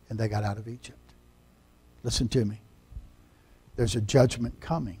here. And they got out of Egypt. Listen to me. There's a judgment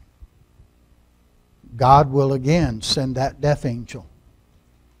coming. God will again send that death angel.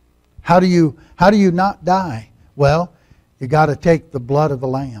 How do you not die? Well, you got to take the blood of the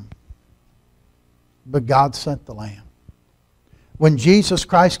Lamb. But God sent the Lamb. When Jesus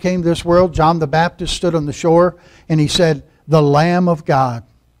Christ came to this world, John the Baptist stood on the shore and he said, "The Lamb of God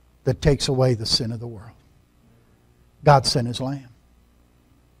that takes away the sin of the world." God sent His Lamb,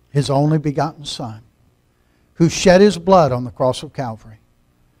 His only begotten Son, who shed His blood on the cross of Calvary.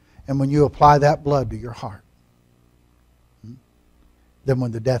 And when you apply that blood to your heart, then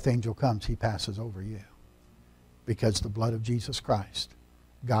when the death angel comes, he passes over you. Because the blood of Jesus Christ,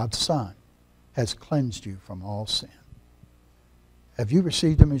 God's Son, has cleansed you from all sin. Have you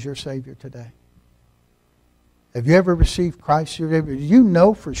received Him as your Savior today? Have you ever received Christ? Do you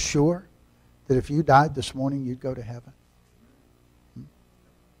know for sure that if you died this morning, you'd go to heaven?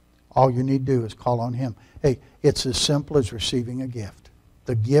 All you need to do is call on Him. Hey, it's as simple as receiving a gift.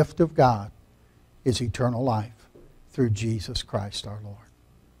 The gift of God is eternal life through Jesus Christ our Lord.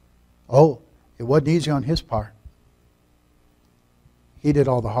 Oh, it wasn't easy on His part. He did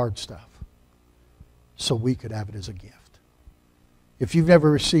all the hard stuff so we could have it as a gift. If you've never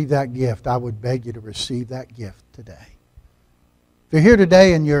received that gift, I would beg you to receive that gift today. If you're here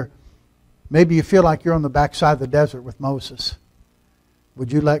today and maybe you feel like you're on the backside of the desert with Moses,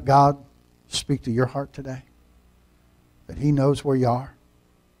 would you let God speak to your heart today? That He knows where you are.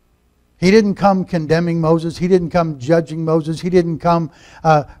 He didn't come condemning Moses. He didn't come judging Moses. He didn't come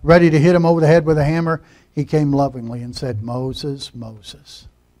ready to hit him over the head with a hammer. He came lovingly and said, "Moses, Moses,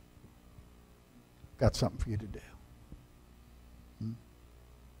 got something for you to do."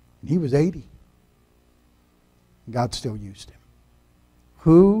 And he was 80. God still used him.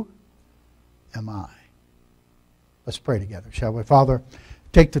 Who am I? Let's pray together, shall we? Father,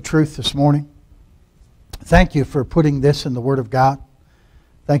 take the truth this morning. Thank you for putting this in the Word of God.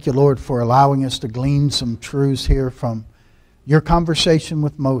 Thank you, Lord, for allowing us to glean some truths here from your conversation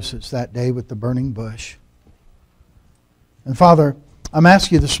with Moses that day with the burning bush. And Father, I'm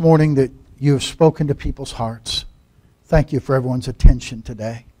asking you this morning that you have spoken to people's hearts. Thank you for everyone's attention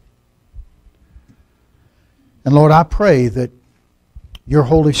today. And Lord, I pray that your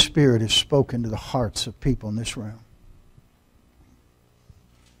Holy Spirit has spoken to the hearts of people in this room.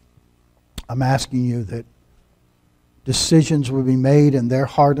 I'm asking you that decisions will be made in their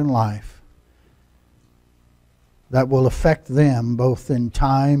heart and life that will affect them both in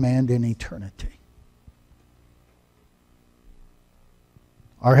time and in eternity.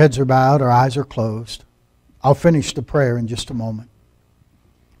 Our heads are bowed, our eyes are closed. I'll finish the prayer in just a moment.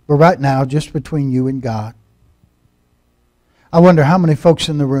 But right now, just between you and God, I wonder how many folks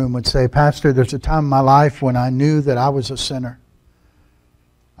in the room would say, "Pastor, there's a time in my life when I knew that I was a sinner.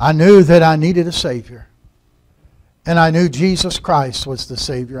 I knew that I needed a Savior. And I knew Jesus Christ was the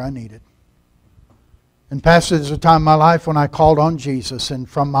Savior I needed. And Pastor, there's a time in my life when I called on Jesus and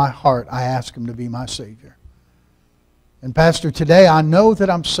from my heart I asked Him to be my Savior. And Pastor, today I know that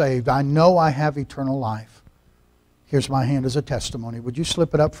I'm saved. I know I have eternal life. Here's my hand as a testimony." Would you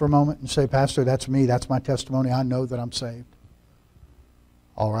slip it up for a moment and say, "Pastor, that's me. That's my testimony. I know that I'm saved."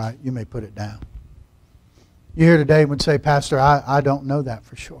 All right, you may put it down. You here today would say, "Pastor, I don't know that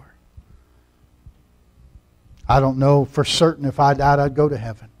for sure. I don't know for certain if I died I'd go to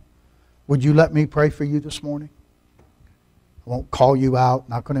heaven." Would you let me pray for you this morning? I won't call you out,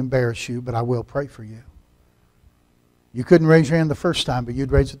 not going to embarrass you, but I will pray for you. You couldn't raise your hand the first time, but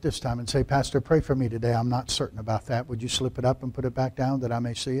you'd raise it this time and say, "Pastor, pray for me today. I'm not certain about that." Would you slip it up and put it back down that I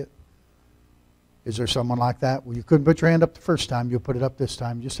may see it? Is there someone like that? Well, you couldn't put your hand up the first time. You'll put it up this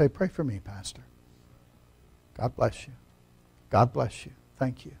time. Just say, "Pray for me, Pastor." God bless you. God bless you.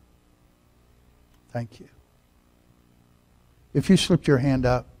 Thank you. Thank you. If you slipped your hand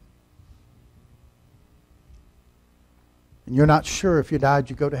up and you're not sure if you died,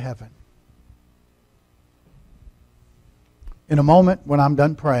 you go to heaven. In a moment when I'm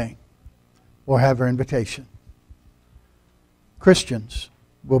done praying, we'll have our invitation. Christians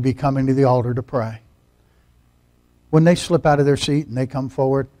will be coming to the altar to pray. When they slip out of their seat and they come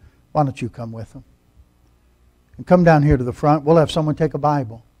forward, why don't you come with them? And come down here to the front. We'll have someone take a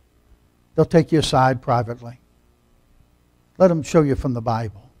Bible. They'll take you aside privately. Let them show you from the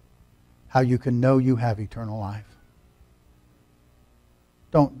Bible how you can know you have eternal life.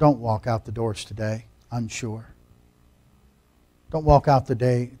 Don't walk out the doors today unsure. Don't walk out the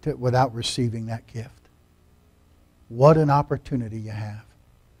day without receiving that gift. What an opportunity you have.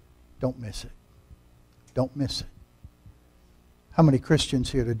 Don't miss it. Don't miss it. How many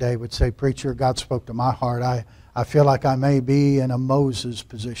Christians here today would say, "Preacher, God spoke to my heart. I feel like I may be in a Moses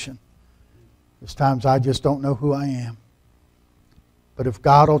position. There's times I just don't know who I am." But if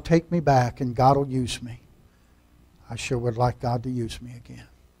God will take me back and God will use me, I sure would like God to use me again.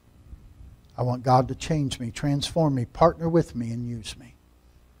 I want God to change me, transform me, partner with me, and use me.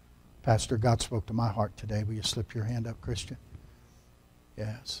 Pastor, God spoke to my heart today. Will you slip your hand up, Christian?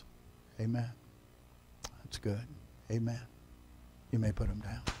 Yes. Amen. That's good. Amen. You may put them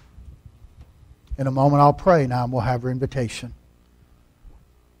down. In a moment I'll pray now and we'll have our invitation.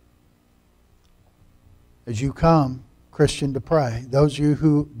 As you come, Christian, to pray, those of you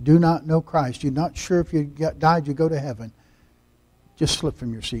who do not know Christ, you're not sure if you died, you go to heaven, just slip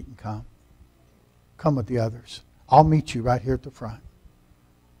from your seat and come. Come with the others. I'll meet you right here at the front.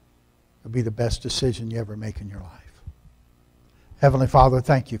 It'll be the best decision you ever make in your life. Heavenly Father,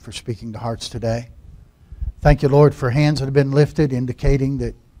 thank you for speaking to hearts today. Thank you, Lord, for hands that have been lifted indicating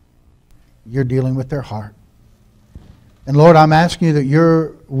that you're dealing with their heart. And Lord, I'm asking you that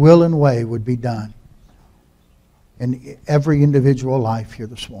your will and way would be done in every individual life here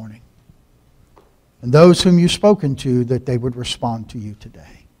this morning. And those whom you've spoken to, that they would respond to you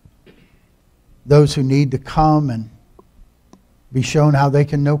today. Those who need to come and be shown how they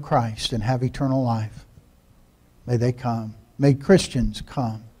can know Christ and have eternal life, may they come. May Christians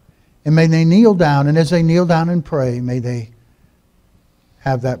come. And may they kneel down, and as they kneel down and pray, may they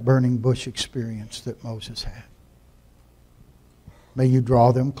have that burning bush experience that Moses had. May you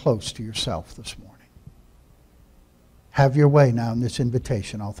draw them close to yourself this morning. Have your way now in this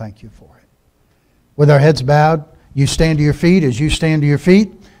invitation. I'll thank you for it. With our heads bowed, you stand to your feet. As you stand to your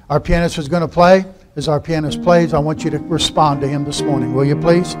feet, our pianist is going to play. As our pianist plays, I want you to respond to him this morning. Will you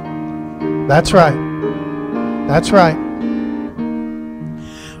please? That's right. That's right.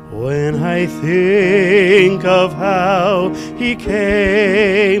 When I think of how he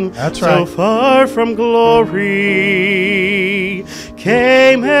came so far from glory,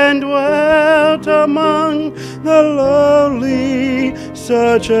 came and dwelt among the lowly,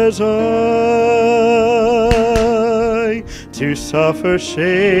 such as I, to suffer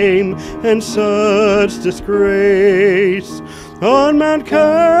shame and such disgrace, on Mount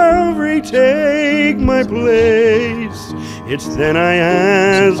Calvary take my place. It's then I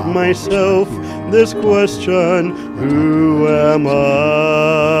ask myself this question, who am I?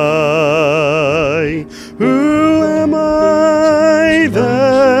 Who am I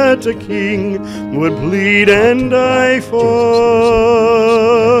that a king would bleed and die for?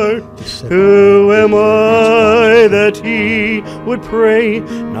 Who am I that he would pray,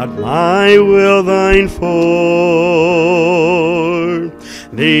 not my will thine for?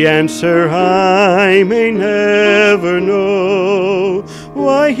 The answer I may never know,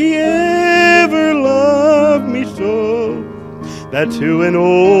 why he ever loved me so, that to an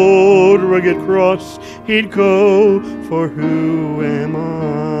old rugged cross he'd go, for who am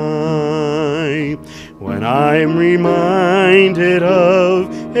I? When I'm reminded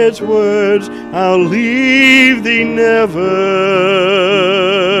of his words, I'll leave thee never.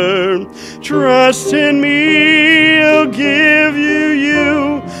 Trust in me, I'll give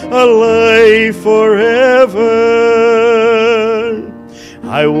you a life forever.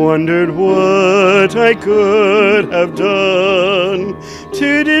 I wondered what I could have done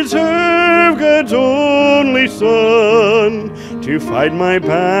to deserve God's only Son, to fight my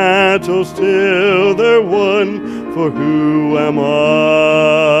battles till they're won, for who am I?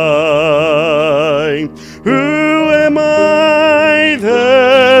 Who am I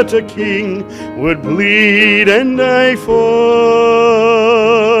that a king would bleed and die for?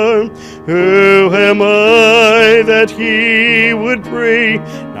 Who am I that he would pray,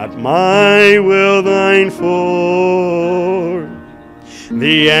 not my will thine for?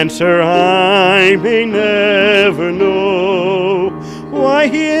 The answer I may never know, why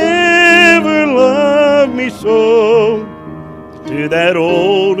he ever loved me so. To that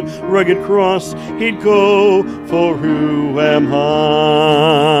old rugged cross he'd go, for who am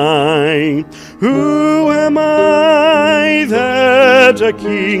I? Who am I that a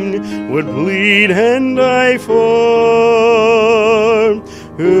king would bleed and die for?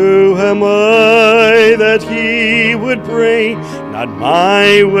 Who am I that he would pray, not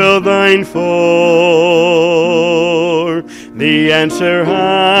my will thine for? The answer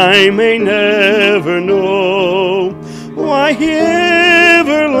I may never know, why he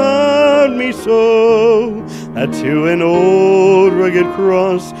ever loved me so, that to an old rugged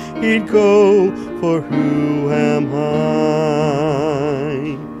cross he'd go, for who am I?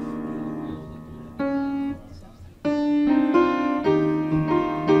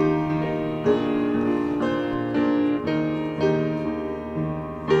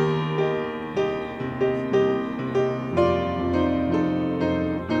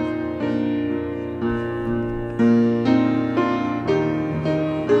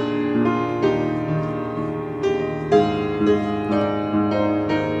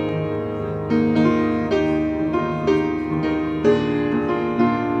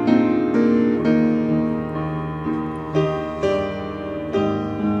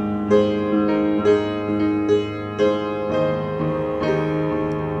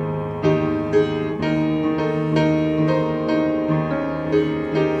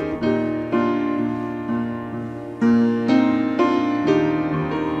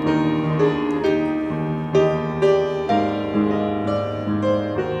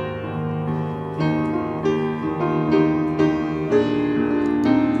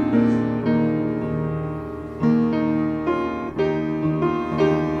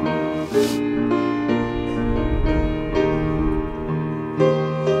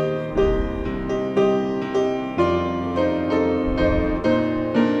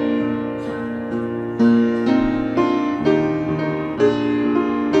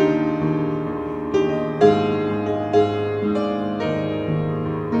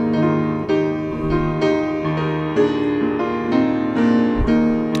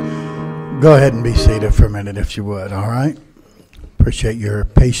 Go ahead and be seated for a minute if you would, all right? Appreciate your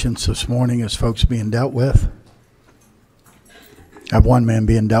patience this morning as folks being dealt with. I have one man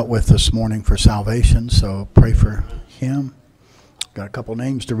being dealt with this morning for salvation, so pray for him. Got a couple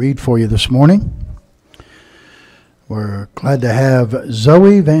names to read for you this morning. We're glad to have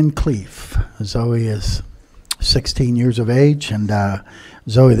Zoe Van Cleef. Zoe is 16 years of age, and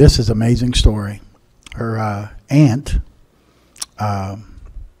Zoe, this is an amazing story. Her aunt,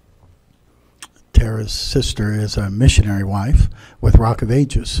 Tara's sister, is a missionary wife with Rock of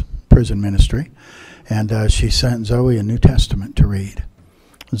Ages prison ministry, and she sent Zoe a New Testament to read.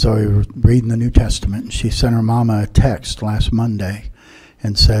 Zoe was reading the New Testament, and she sent her mama a text last Monday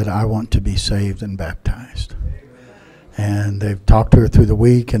and said, "I want to be saved and baptized." And they've talked to her through the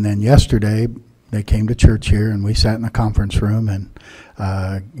week, and then yesterday they came to church here, and we sat in the conference room and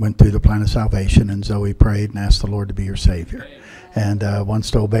went through the plan of salvation, and Zoe prayed and asked the Lord to be her Savior, and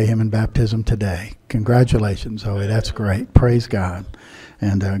wants to obey him in baptism today. Congratulations, Zoe. That's great. Praise God.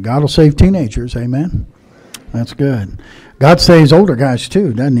 And God will save teenagers. Amen. That's good. God saves older guys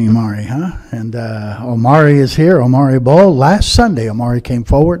too, doesn't he, Omari, huh? And Omari is here, Omari Bull. Last Sunday, Omari came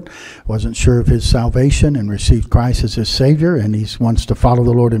forward, wasn't sure of his salvation, and received Christ as his Savior, and he wants to follow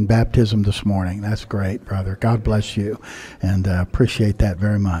the Lord in baptism this morning. That's great, brother. God bless you, and appreciate that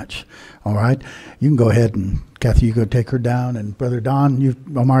very much. All right? You can go ahead and, Kathy, you go take her down, and Brother Don,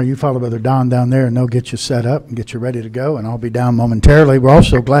 Omari, you follow Brother Don down there, and they'll get you set up and get you ready to go, and I'll be down momentarily. We're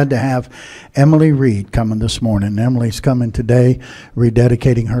also glad to have Emily Reed coming this morning. Emily's coming today,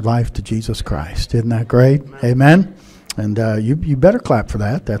 rededicating her life to Jesus Christ. Isn't that great? Amen? And you better clap for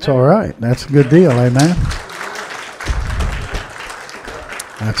that. That's all right. That's a good deal. Amen?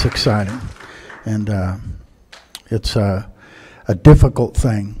 That's exciting. And it's a difficult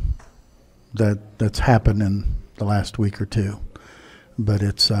thing that's happened in the last week or two, but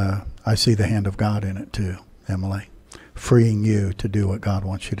it's I see the hand of God in it too, Emily, freeing you to do what God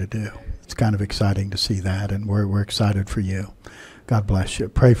wants you to do. It's kind of exciting to see that, and we're excited for you. God bless you.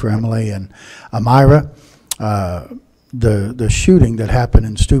 Pray for Emily and Amira. The shooting that happened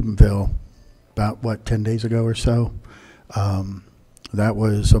in Steubenville about 10 days ago or so, that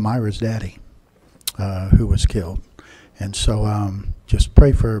was Amira's daddy who was killed. And so just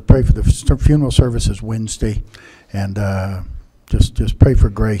pray for the funeral services Wednesday, and just pray for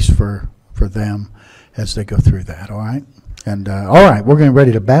grace for them as they go through that. All right. And all right, we're getting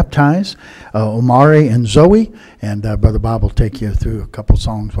ready to baptize Omari and Zoe, and Brother Bob will take you through a couple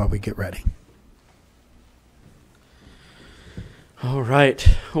songs while we get ready. All right.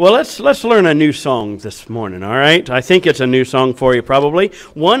 Well, let's learn a new song this morning. All right. I think it's a new song for you, probably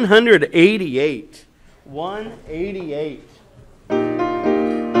 188. 188.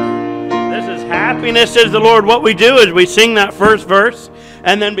 This is Happiness is the Lord. What we do is we sing that first verse,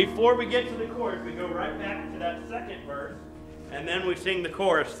 and then before we get to the chorus, we go right back to that second verse, and then we sing the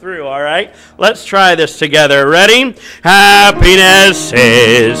chorus through, all right? Let's try this together. Ready? Happiness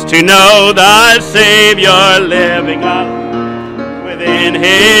is to know the Savior living up in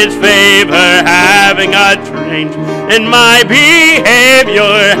his favor, having a change in my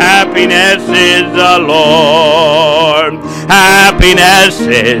behavior. Happiness is the Lord. Happiness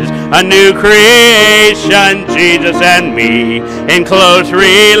is a new creation, Jesus and me in close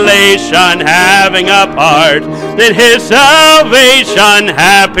relation, having a part in his salvation.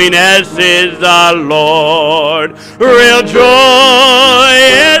 Happiness is the Lord. Real joy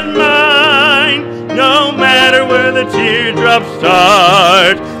is mine, no matter where the teardrops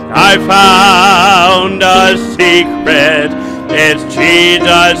start. I found a secret, it's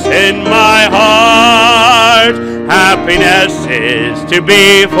Jesus in my heart. Happiness is to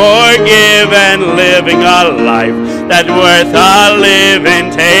be forgiven, living a life that's worth a living,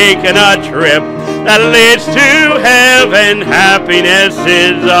 taking a trip that leads to heaven. Happiness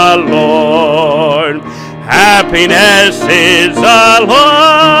is the Lord. Happiness is the Lord.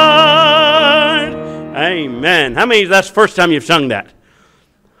 Amen. How many, that's the first time you've sung that?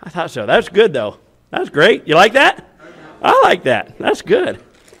 I thought so. That's good, though. That's great. You like that? I like that. That's good.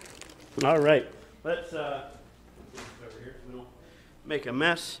 All right. Let's over here so we don't make a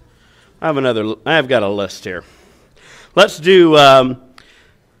mess. I've got a list here. Let's do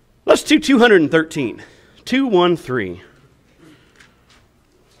 213. 213.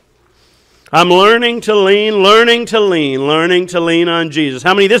 I'm learning to lean on Jesus.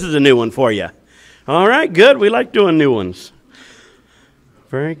 How many? This is a new one for you. All right, good. We like doing new ones.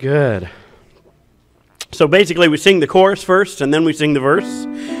 Very good. So basically we sing the chorus first, and then we sing the verse,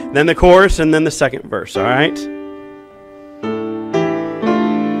 then the chorus, and then the second verse, all right?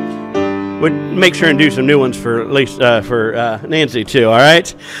 would make sure and do some new ones for at least for Nancy too. All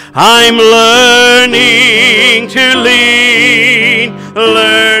right. I'm learning to lean,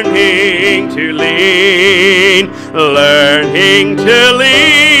 learning to lean, learning to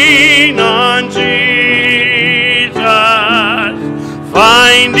lean on Jesus,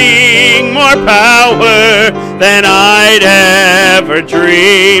 finding more power than I'd ever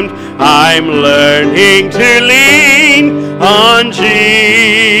dreamed. I'm learning to lean on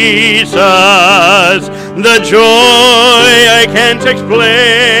Jesus. The joy I can't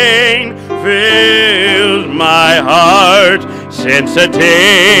explain fills my heart since the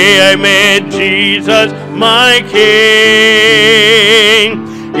day I made Jesus my King.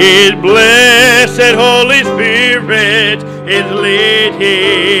 His blessed Holy Spirit is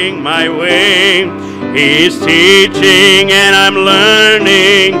leading my way. He's teaching and I'm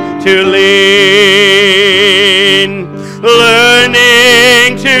learning to lean.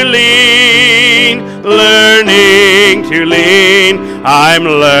 Learning to lean, learning to lean. I'm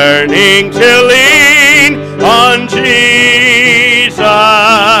learning to lean on Jesus,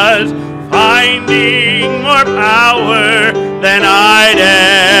 finding more power than I'd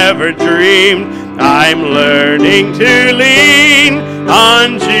ever dreamed. I'm learning to lean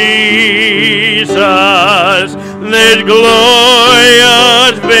on Jesus. There's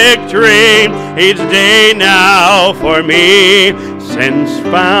glorious victory each day now for me, since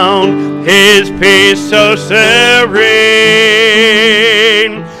found His peace so serene.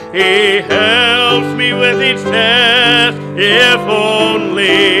 He helps me with each test, if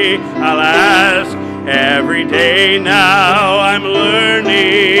only I'll ask. Every day now I'm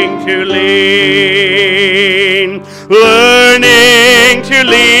learning to lean, learning to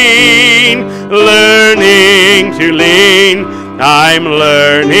lean, learning to lean. I'm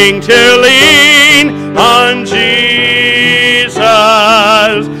learning to lean on Jesus,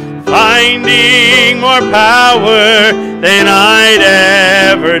 finding more power than I'd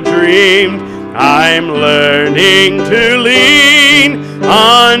ever dreamed. I'm learning to lean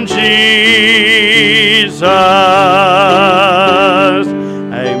on Jesus.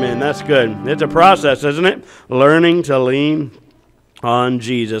 Amen. That's good. It's a process, isn't it? Learning to lean on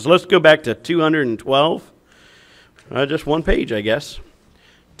Jesus. Let's go back to 212. Just one page, I guess.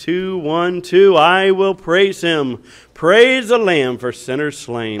 212. I will praise Him. Praise the Lamb for sinners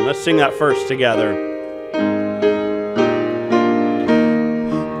slain. Let's sing that first together.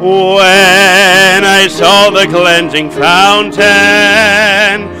 When I saw the cleansing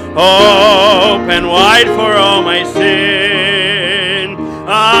fountain open wide for all my sin,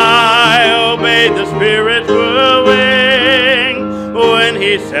 I obeyed the Spirit's wooing when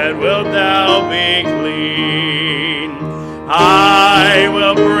He said, "Wilt thou be clean?" I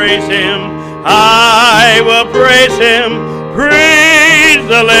will praise Him, I will praise Him, praise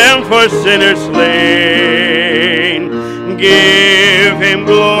the Lamb for sinners slain. Give Him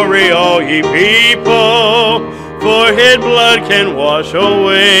glory, all ye people, for His blood can wash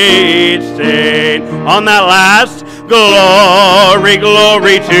away each stain. On that last, glory,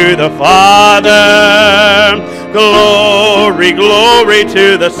 glory to the Father, glory, glory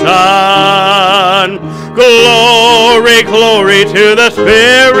to the Son, glory, glory to the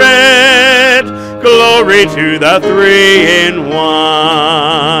Spirit, glory to the Three in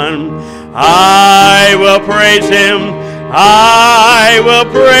One. I will praise Him, I will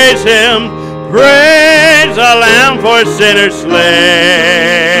praise Him, praise the Lamb for sinners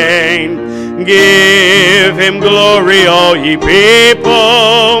slain. Give Him glory, all ye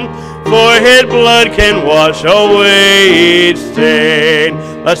people, for His blood can wash away each stain.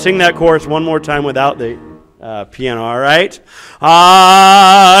 Let's sing that chorus one more time without the piano, all right?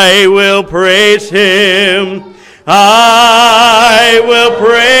 I will praise Him, I will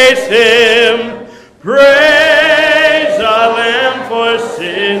praise Him, praise the Lamb for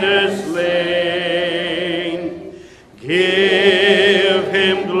sinners slain. Give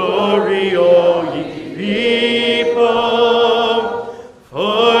Him glory, all ye people,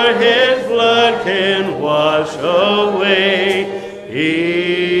 for His blood can wash away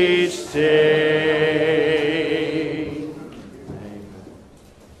each stain.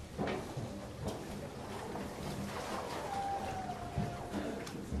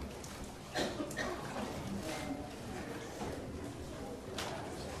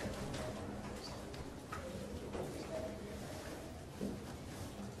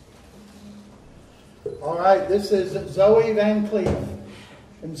 All right, this is Zoe Van Cleef.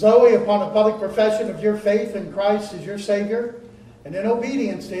 And Zoe, upon a public profession of your faith in Christ as your Savior, and in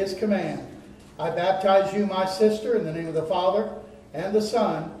obedience to His command, I baptize you, my sister, in the name of the Father, and the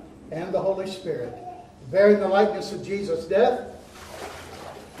Son, and the Holy Spirit, bearing the likeness of Jesus' death,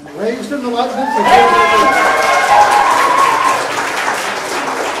 and Raised in the likeness of Jesus.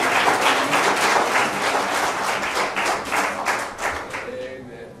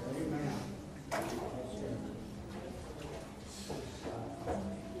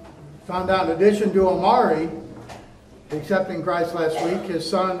 Found out in addition to Amari accepting Christ last week, his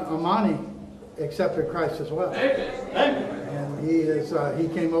son Amani accepted Christ as well. And he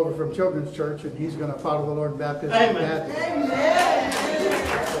came over from Children's Church, and he's going to follow the Lord in baptism. Amen.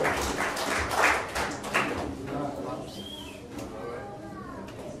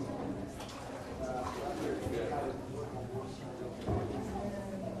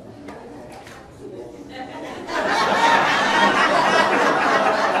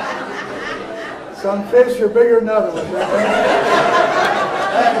 Some fish are bigger than other ones.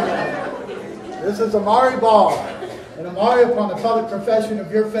 This is Amari Ball. And Amari, upon the public profession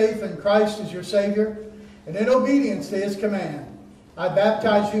of your faith in Christ as your Savior, and in obedience to His command, I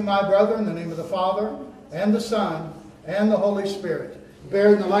baptize you, my brother, in the name of the Father, and the Son, and the Holy Spirit,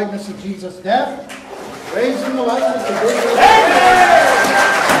 bearing the likeness of Jesus' death, raised in the likeness of His resurrection.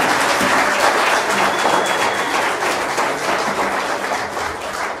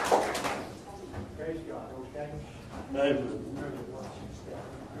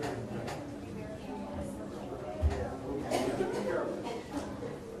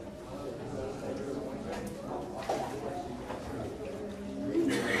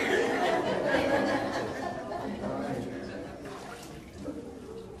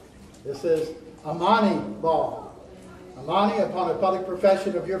 This is Amani Ball. Amani, upon a public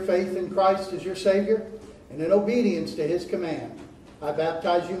profession of your faith in Christ as your Savior, and in obedience to His command, I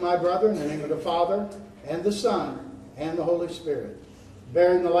baptize you, my brother, in the name of the Father, and the Son, and the Holy Spirit,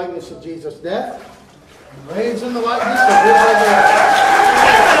 bearing the likeness of Jesus' death, and raised in the likeness of His resurrection.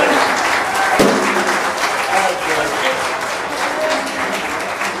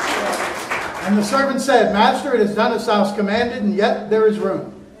 And the servant said, Master, it is done as thou hast commanded, and yet there is room.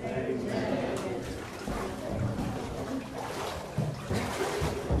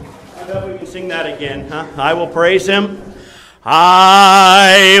 I bet we can sing that again, huh? I will praise Him.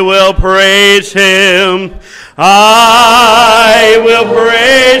 I will praise Him. I will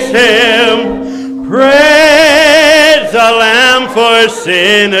praise Him. Praise the Lamb for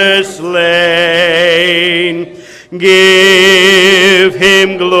sinners slain. Give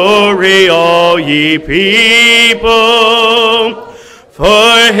Him glory, all ye people,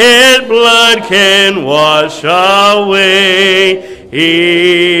 for His blood can wash away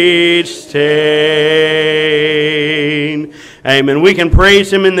each stain. Amen. We can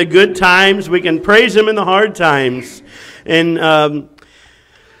praise Him in the good times. We can praise Him in the hard times. And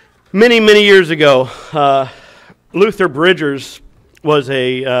many years ago, Luther Bridgers was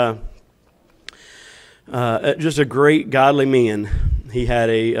just a great godly man. He had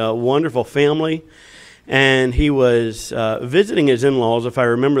a wonderful family, and he was visiting his in-laws, if I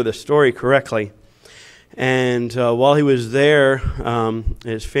remember the story correctly. And while he was there,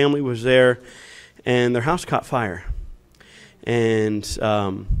 his family was there, and their house caught fire. And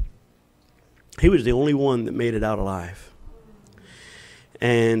he was the only one that made it out alive.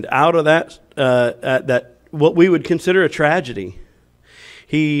 And out of that what we would consider a tragedy,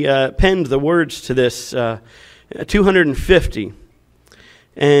 he penned the words to this 250.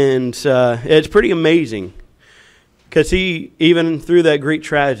 And it's pretty amazing, because he, even through that great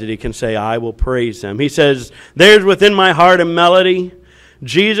tragedy, can say, I will praise Him. He says, there's within my heart a melody.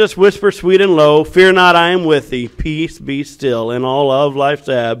 Jesus whisper sweet and low, fear not, I am with thee. Peace, be still in all of life's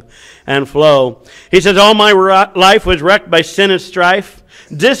ebb and flow. He says, all my life was wrecked by sin and strife.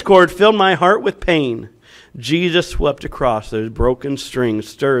 Discord filled my heart with pain. Jesus swept across those broken strings,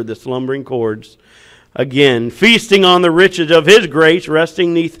 stirred the slumbering chords. Again, feasting on the riches of His grace,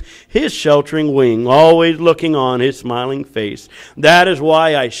 resting neath His sheltering wing, always looking on His smiling face. That is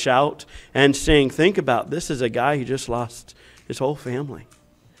why I shout and sing. Think about this is a guy who just lost his whole family.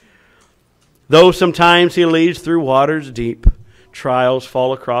 Though sometimes he leads through waters deep, trials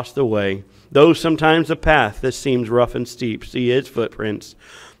fall across the way. Though sometimes the path that seems rough and steep, see His footprints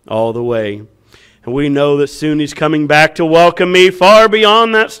all the way. And we know that soon He's coming back to welcome me. Far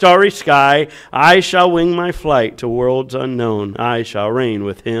beyond that starry sky, I shall wing my flight to worlds unknown. I shall reign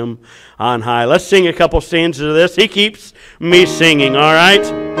with Him on high. Let's sing a couple stanzas of this. He keeps me singing, all right?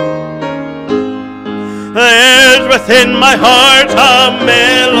 There's within my heart a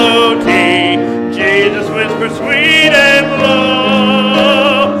melody. Jesus whispers sweet and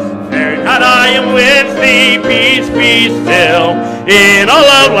low. Fear not, I am with thee. Peace, be still in all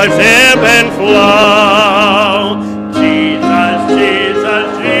of life's ebb and flow. Jesus, Jesus,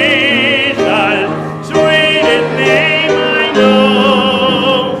 Jesus, sweetest name I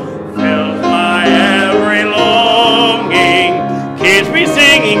know.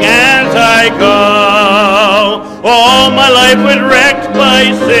 I go. All my life was wrecked by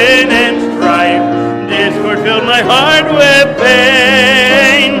sin and strife. Discord filled my heart with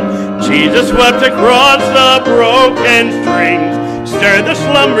pain. Jesus wept across the broken strings, stir the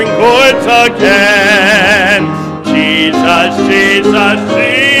slumbering chords again. Jesus, Jesus,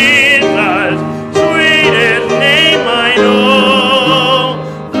 Jesus, sweetest name I know,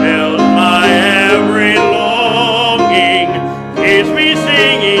 fills my every longing, keeps me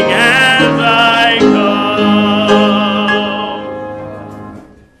singing as I go.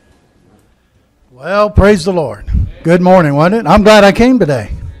 Well, praise the Lord. Good morning, wasn't it? I'm glad I came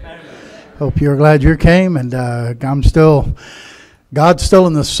today. Hope you're glad you came, and God's still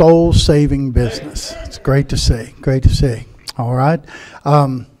in the soul-saving business. It's great to see. Great to see. All right.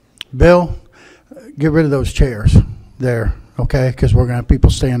 Bill, get rid of those chairs there, okay? Because we're going to have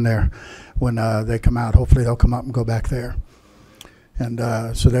people stand there when they come out. Hopefully they'll come up and go back there. And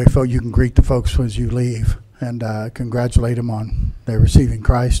so therefore you can greet the folks as you leave and congratulate them on their receiving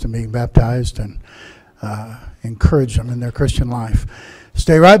Christ and being baptized, and encourage them in their Christian life.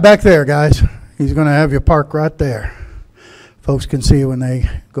 Stay right back there, guys. He's going to have you park right there. Folks can see you when they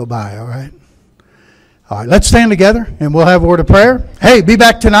go by, all right? All right, let's stand together, and we'll have a word of prayer. Hey, be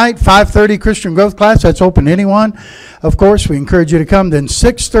back tonight, 5:30 Christian Growth class. That's open to anyone. Of course, we encourage you to come. Then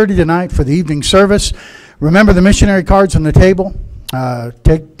 6:30 tonight for the evening service. Remember the missionary cards on the table.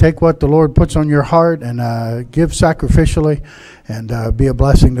 Take what the Lord puts on your heart and give sacrificially, and be a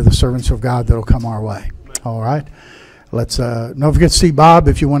blessing to the servants of God that will come our way. All right? Let's don't forget to see Bob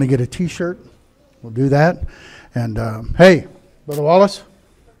if you want to get a T-shirt. We'll do that. And hey, Brother Wallace.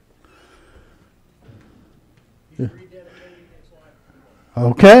 Yeah.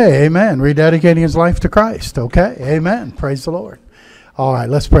 Okay, amen. Rededicating his life to Christ. Okay, amen. Praise the Lord. All right,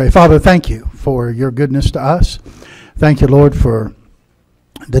 let's pray. Father, thank you for your goodness to us. Thank you, Lord, for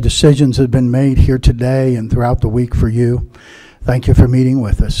the decisions that have been made here today and throughout the week for you. Thank you for meeting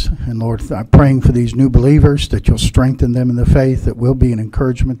with us. And Lord, I'm praying for these new believers that you'll strengthen them in the faith, that will be an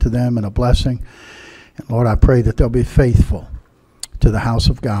encouragement to them and a blessing. And Lord, I pray that they'll be faithful to the house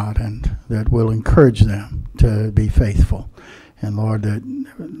of God, and that will encourage them to be faithful. And Lord, that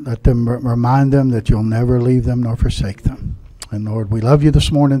let them remind them that you'll never leave them nor forsake them. And Lord, we love you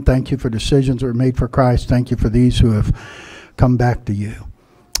this morning. Thank you for decisions that were made for Christ. Thank you for these who have come back to you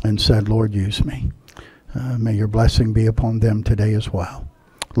and said, Lord, use me. May your blessing be upon them today as well.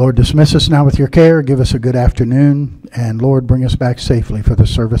 Lord, dismiss us now with your care. Give us a good afternoon. And Lord, bring us back safely for the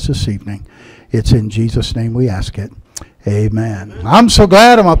service this evening. It's in Jesus' name we ask it. Amen. I'm so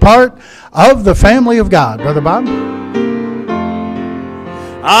glad I'm a part of the family of God. Brother Bob?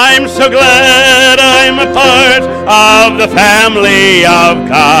 I'm so glad I'm a part of the family of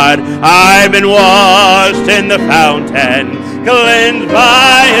God. I've been washed in the fountain, cleansed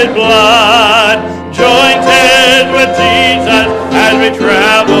by his blood, jointed with Jesus as we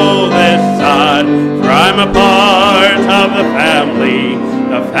travel this sod. For I'm a part of the family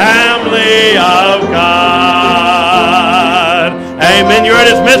of God. Amen. You are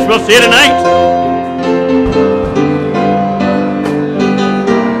dismissed. We'll see you tonight.